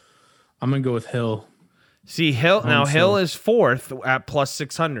 I'm going to go with Hill. See, Hill. Now, so. Hill is fourth at plus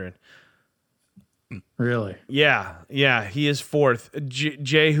 600. Really? Yeah, he is fourth.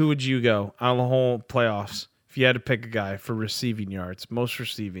 Jay, who would you go out of the whole playoffs if you had to pick a guy for receiving yards? Most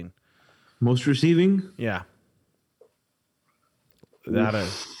receiving. Most receiving? Yeah. That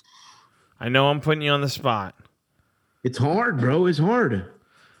is. I know I'm putting you on the spot. It's hard, bro. It's hard.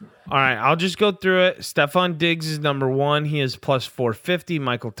 All right, I'll just go through it. Stephon Diggs is number one. He is plus 450.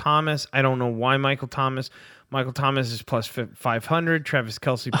 Michael Thomas. I don't know why Michael Thomas. Michael Thomas is plus 500. Travis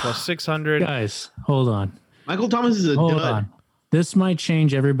Kelce plus 600. Guys, hold on. Michael Thomas is a Hold dud. on. This might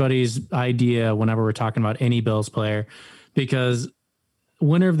change everybody's idea whenever we're talking about any Bills player because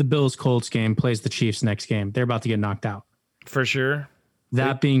winner of the Bills Colts game plays the Chiefs next game. They're about to get knocked out. For sure.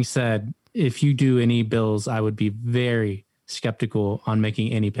 That being said, if you do any Bills, I would be very skeptical on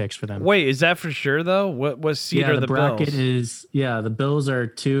making any picks for them. Wait, is that for sure, though? What seed are the the bracket Bills? is, the Bills are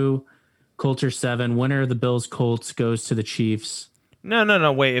 2, Colts are 7. Winner of the Bills Colts goes to the Chiefs.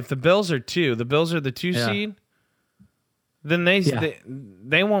 No. Wait, if the Bills are 2, the Bills are the 2 Yeah. seed, then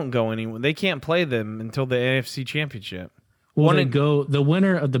they won't go anywhere. They can't play them until the AFC Championship. Well, the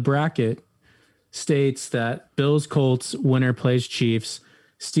winner of the bracket states that Bills Colts winner plays Chiefs,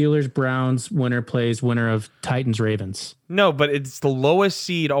 Steelers Browns winner plays winner of Titans Ravens. No, but it's the lowest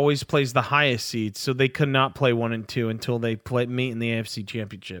seed always plays the highest seed, so they could not play 1 and 2 until they meet in the AFC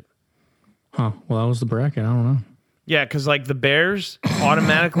Championship. Huh. Well, that was the bracket. I don't know. Yeah, because like the Bears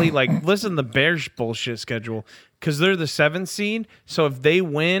automatically listen, the Bears bullshit schedule because they're the 7th seed. So if they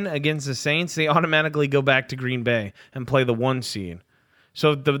win against the Saints, they automatically go back to Green Bay and play the 1 seed.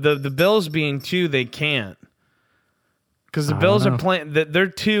 So the Bills being 2, they can't. Because the Bills are playing, they're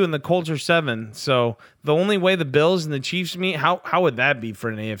 2 and the Colts are 7. So the only way the Bills and the Chiefs meet, how would that be for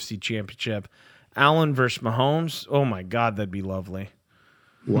an AFC championship? Allen versus Mahomes? Oh my God, that'd be lovely.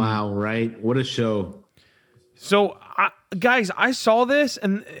 Wow, right? What a show. So, guys, I saw this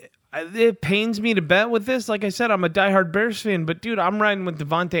and it pains me to bet with this. Like I said, I'm a diehard Bears fan, but dude, I'm riding with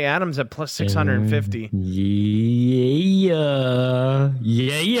Devontae Adams at plus 650. Yeah.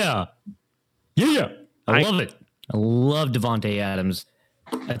 I love it. I love Devontae Adams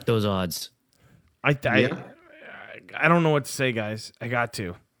at those odds. I don't know what to say, guys. I got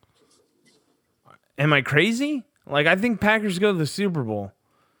to. Am I crazy? Like, I think Packers go to the Super Bowl.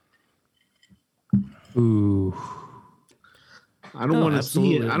 Ooh. I don't want to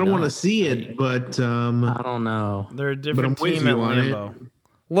see it. I don't want to see it, but I don't know. They're a different But I'm with team at you on it. Lambeau.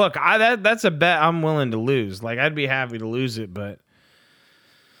 Look, that's a bet I'm willing to lose. Like, I'd be happy to lose it, but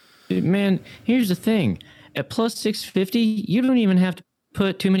Man, here's the thing. At plus 650, you don't even have to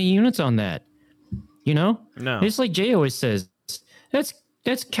put too many units on that. You know? No. It's like Jay always says, that's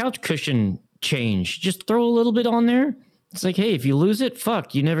couch cushion change. Just throw a little bit on there. It's like, hey, if you lose it,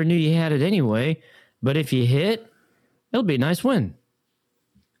 fuck, you never knew you had it anyway. But if you hit, it'll be a nice win.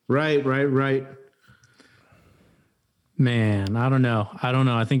 right. Man, I don't know.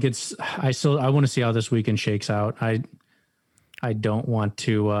 I think I want to see how this weekend shakes out. I don't want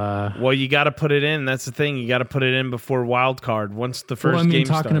to. well, you got to put it in. That's the thing. You got to put it in before wild card. Once the first game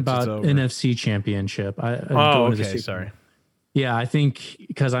starts, talking about it's over. NFC Championship. Oh, okay. Sorry. Yeah, I think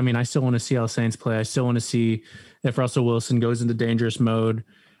because I still want to see how Saints play. I still want to see if Russell Wilson goes into dangerous mode.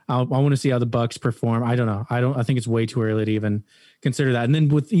 I want to see how the Bucks perform. I don't know. I think it's way too early to even consider that. And then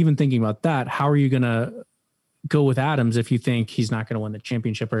with even thinking about that, how are you going to go with Adams if you think he's not going to win the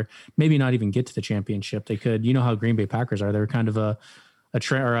championship or maybe not even get to the championship? They could. You know how Green Bay Packers are. They're kind of a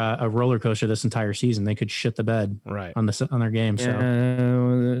roller coaster this entire season. They could shit the bed Right. on their game.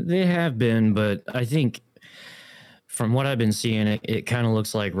 So They have been, but I think from what I've been seeing, it kind of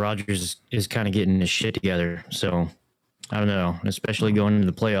looks like Rodgers is kind of getting his shit together. So I don't know, especially going into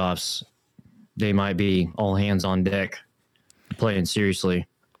the playoffs, they might be all hands on deck playing seriously.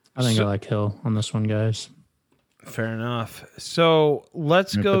 I think I like Hill on this one, guys. Fair enough. So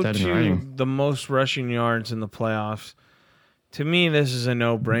let's I'm go gonna put that in to writing. the most rushing yards in the playoffs. To me, this is a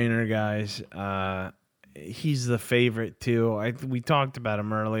no-brainer, guys. He's the favorite too. We talked about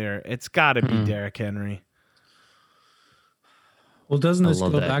him earlier. It's got to be Derrick Henry. Well, doesn't I this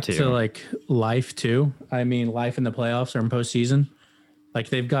love go that back too. to like life too? I mean, life in the playoffs or in postseason. Like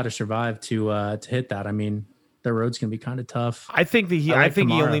they've got to survive to hit that. I mean, the road's gonna be kind of tough. I think that he. I I, like think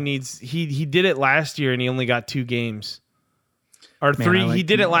he Kamara. only needs. He did it last year and he only got 2 games, or Man, 3. I like He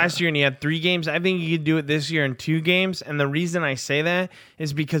did it Kamara. last year and he had 3 games. I think he could do it this year in 2 games. And the reason I say that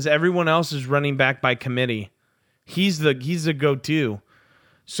is because everyone else is running back by committee. He's the go-to.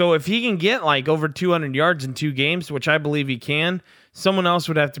 So if he can get like over 200 yards in 2 games, which I believe he can, someone else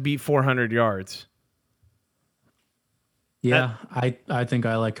would have to beat 400 yards. Yeah, I think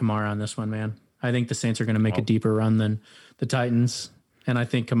I like Kamara on this one, man. I think the Saints are going to make a deeper run than the Titans, and I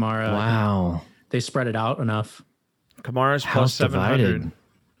think Kamara. Wow. They spread it out enough. Kamara's plus House 700. divided.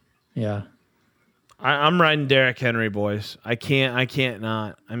 Yeah, I'm riding Derrick Henry, boys. I can't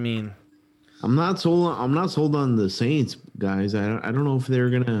not. I mean, I'm not sold on the Saints, guys. I don't know if they're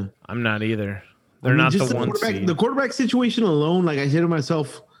gonna. I'm not either. They're I mean, not just the one seed. The quarterback situation alone, like I said to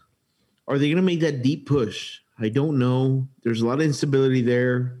myself, are they gonna make that deep push? I don't know. There's a lot of instability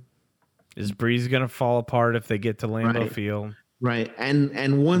there. Is Breeze going to fall apart if they get to Lambeau Right. Field? Right.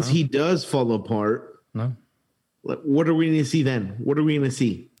 And once he does fall apart, no. what are we going to see then? What are we going to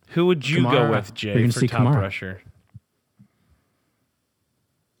see? Who would you go Kamara. with, You're Jay, gonna for see top Kamara. rusher?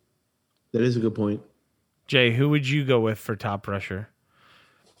 That is a good point. Jay, who would you go with for top rusher?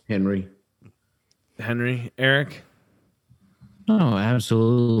 Henry. Henry? Eric? Oh,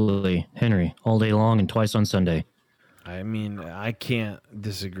 absolutely. Henry, all day long and twice on Sunday. I mean, I can't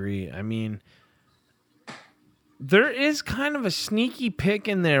disagree. I mean, there is kind of a sneaky pick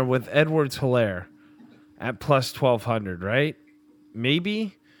in there with Edwards-Helaire at plus 1,200, right?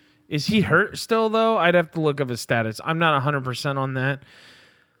 Maybe. Is he hurt still, though? I'd have to look up his status. I'm not 100% on that.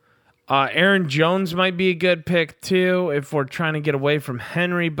 Aaron Jones might be a good pick, too, if we're trying to get away from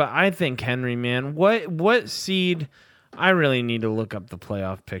Henry. But I think Henry, man. What seed... I really need to look up the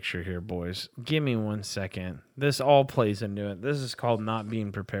playoff picture here, boys. Give me 1 second. This all plays into it. This is called not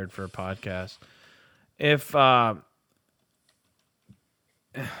being prepared for a podcast. If I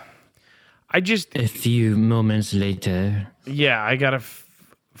just A few moments later. yeah, I gotta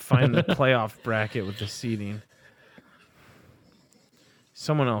find the playoff bracket with the seeding.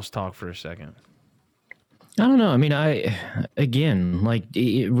 Someone else talk for a second. I don't know. I mean,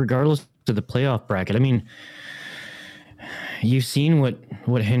 regardless of the playoff bracket, I mean, you've seen what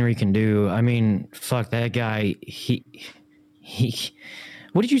Henry can do. I mean, fuck that guy. He.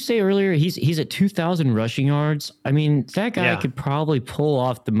 What did you say earlier? He's at 2,000 rushing yards. I mean, that guy could probably pull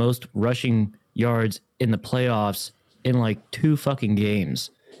off the most rushing yards in the playoffs in like 2 fucking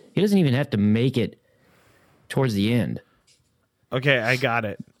games. He doesn't even have to make it towards the end. Okay, I got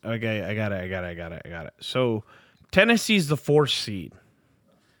it. Okay, I got it. So, Tennessee's the 4th seed.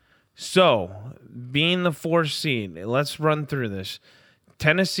 So, being the 4th seed, let's run through this.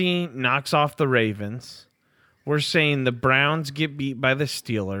 Tennessee knocks off the Ravens. We're saying the Browns get beat by the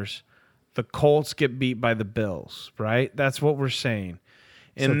Steelers. The Colts get beat by the Bills, right? That's what we're saying.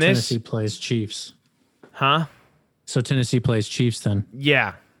 So Tennessee plays Chiefs. Huh? So Tennessee plays Chiefs then.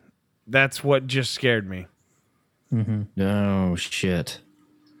 Yeah. That's what just scared me. Oh, shit.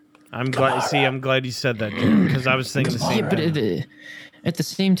 I'm glad you said that, Jim, because I was thinking the same But thing. at the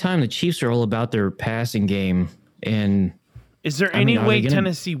same time, the Chiefs are all about their passing game. And Is there any way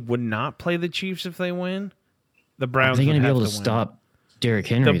Tennessee would not play the Chiefs if they win? The Browns are they going to be able to win. stop Derrick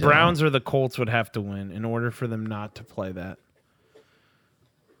Henry? The Browns or the Colts would have to win in order for them not to play that.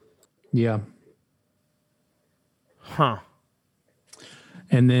 Yeah. Huh.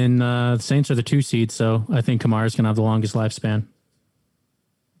 And then the Saints are the 2 seed, so I think Kamara's going to have the longest lifespan.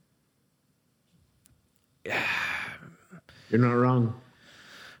 You're not wrong.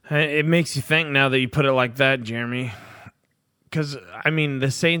 It makes you think now that you put it like that, Jeremy. Because, I mean,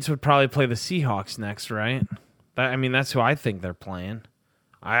 the Saints would probably play the Seahawks next, right? That's who I think they're playing.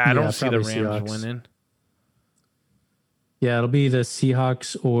 I don't see the Rams winning. Yeah, it'll be the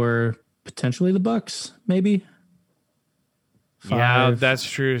Seahawks or potentially the Bucks, maybe. Yeah, that's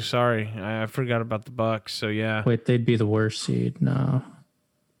true. Sorry, I forgot about the Bucks. So yeah. Wait, they'd be the worst seed. No,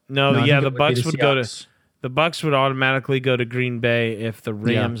 the Bucks would go to. The Bucks would automatically go to Green Bay if the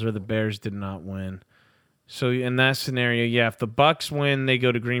Rams or the Bears did not win. So in that scenario, yeah, if the Bucks win, they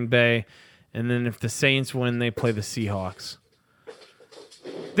go to Green Bay, and then if the Saints win, they play the Seahawks.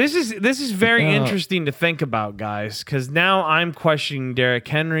 This is very interesting to think about, guys, because now I'm questioning Derrick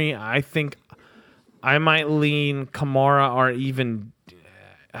Henry. I think I might lean Kamara or even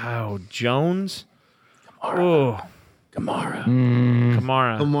Jones. Kamara.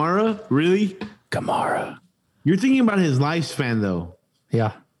 Kamara? Really? Kamara. You're thinking about his lifespan, though.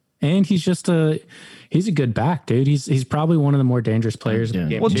 Yeah. And he's just he's a good back, dude. He's probably one of the more dangerous players in the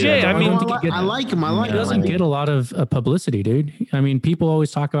game. Well, Jay, I like him. He doesn't get a lot of publicity, dude. I mean, people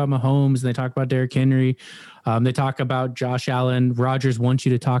always talk about Mahomes and they talk about Derrick Henry. They talk about Josh Allen. Rodgers wants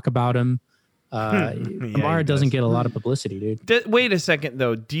you to talk about him. Kamara doesn't get a lot of publicity, dude. Wait a second,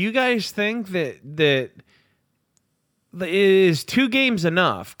 though. Do you guys think that is 2 games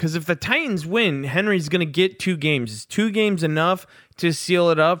enough? Because if the Titans win, Henry's going to get 2 games. Is 2 games enough to seal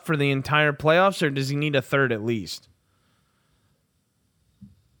it up for the entire playoffs, or does he need a third at least?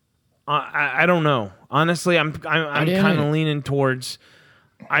 I don't know. Honestly, I'm kind of leaning towards.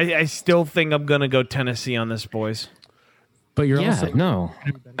 I still think I'm going to go Tennessee on this, boys. But you're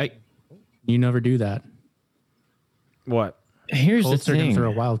you never do that. What? Here's Colts the thing. Are going to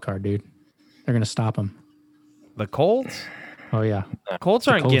throw a wild card, dude. They're going to stop him. The Colts? Oh, yeah. Colts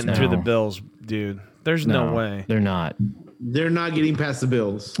aren't getting through the Bills, dude. There's no way. They're not. They're not getting past the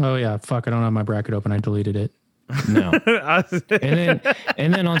Bills. Oh, yeah. Fuck, I don't have my bracket open. I deleted it. No.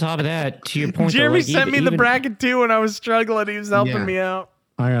 and then on top of that, to your point, Jeremy sent me the bracket too when I was struggling. He was helping me out.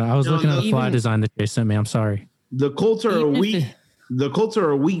 I was looking at the fly design that Jay sent me. I'm sorry. The Colts are the Colts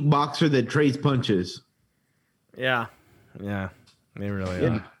are a weak boxer that trades punches. Yeah. They really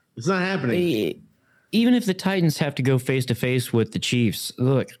are. It's not happening. Even if the Titans have to go face to face with the Chiefs,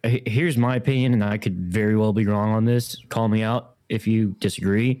 look, here's my opinion, and I could very well be wrong on this. Call me out if you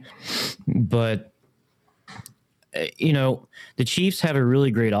disagree. But, the Chiefs have a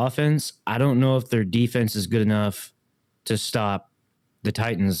really great offense. I don't know if their defense is good enough to stop the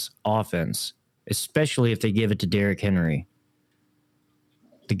Titans' offense, especially if they give it to Derrick Henry.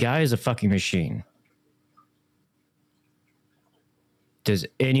 The guy is a fucking machine. Does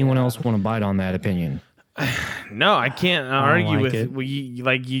anyone else want to bite on that opinion? No, I can't argue with it.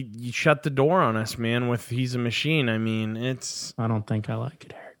 You shut the door on us, man, with he's a machine. I mean, it's... I don't think I like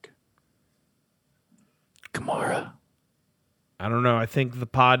it, Eric. Kamara. I don't know. I think the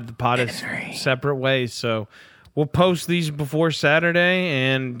pod is separate ways, so we'll post these before Saturday,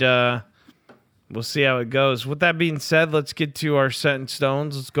 and we'll see how it goes. With that being said, let's get to our set in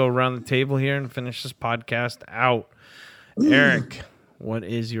stones. Let's go around the table here and finish this podcast out. Eric, what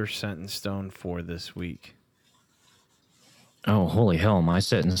is your set in stone for this week? Oh, holy hell! Am I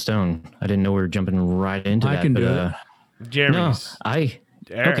set in stone? I didn't know we were jumping right into that. I can do it. No, Jeremy's. Eric.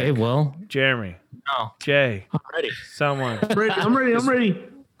 Okay, well, Jeremy. no. Jay. I'm ready. Someone. I'm ready.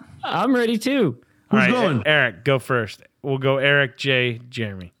 I'm ready too. All right, going? Eric, go first. We'll go Eric, Jay,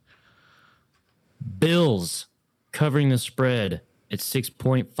 Jeremy. Bills covering the spread at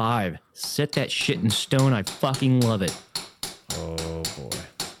 6.5. Set that shit in stone. I fucking love it. Oh, boy.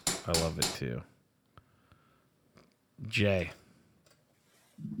 I love it, too. Jay.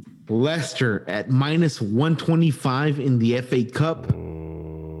 Leicester at minus 125 in the FA Cup.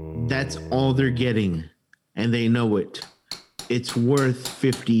 That's all they're getting. And they know it. It's worth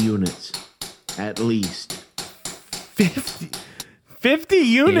 50 units at least. 50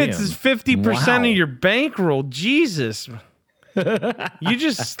 units Damn. is 50% Wow. of your bankroll. Jesus. You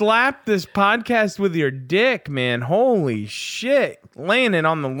just slapped this podcast with your dick, man. Holy shit. Laying it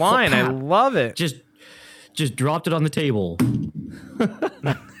on the line. I love it. Just dropped it on the table.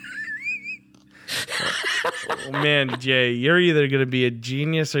 Oh, man, Jay, you're either going to be a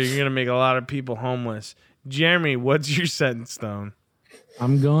genius or you're going to make a lot of people homeless. Jeremy, what's your set in stone?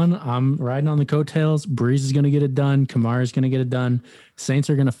 I'm riding on the coattails. Breeze is going to get it done. Kamara's going to get it done. Saints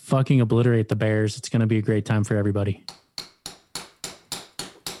are going to fucking obliterate the Bears. It's going to be a great time for everybody.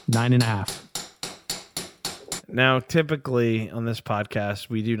 9.5. Now, typically on this podcast,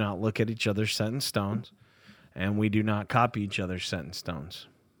 we do not look at each other's set in stones, and we do not copy each other's set in stones.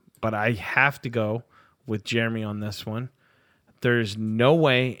 But I have to go with Jeremy on this one. There's no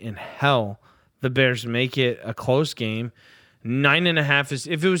way in hell the Bears make it a close game. 9.5 is,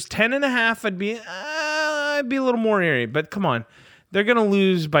 if it was 10.5, I'd be a little more eerie. But come on, they're gonna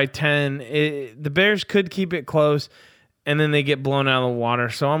lose by 10. The Bears could keep it close, and then they get blown out of the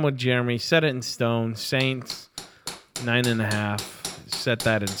water. So I'm with Jeremy. Set it in stone. Saints 9.5. Set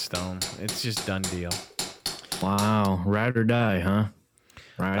that in stone. It's just done deal. Wow, ride or die, huh?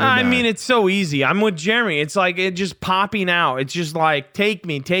 Ride or I die. mean, it's so easy. I'm with Jeremy. It's like it just popping out. It's just like, take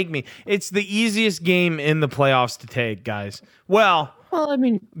me. It's the easiest game in the playoffs to take, guys. Well, I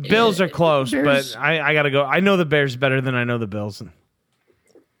mean, Bills are close, Bears- but I got to go. I know the Bears better than I know the Bills.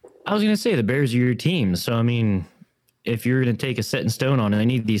 I was gonna say the Bears are your team, so I mean, if you're gonna take a set in stone on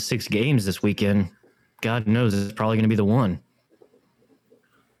any of these 6 games this weekend, God knows it's probably gonna be the one.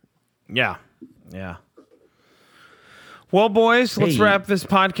 Yeah. Well, boys, let's Hey. wrap this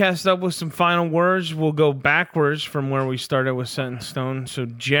podcast up with some final words. We'll go backwards from where we started with set in stone. So,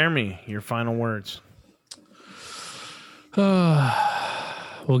 Jeremy, your final words.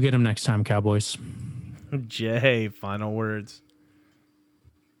 We'll get him next time, Cowboys. Jay, final words.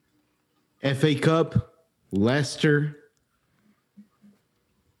 FA Cup, Leicester.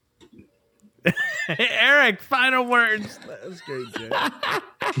 Eric, final words. That was great, Jay.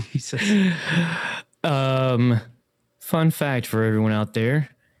 Jesus. Fun fact for everyone out there.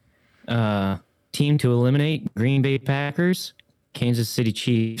 Team to eliminate: Green Bay Packers, Kansas City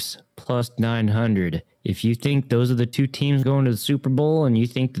Chiefs, plus 900. If you think those are the 2 teams going to the Super Bowl and you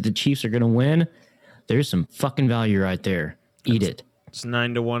think that the Chiefs are going to win, there's some fucking value right there. Eat it. It's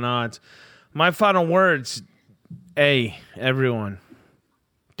 9-1 odds. My final words, everyone.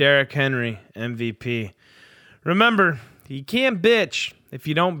 Derrick Henry, MVP. Remember, you can't bitch if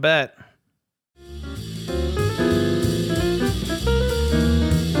you don't bet.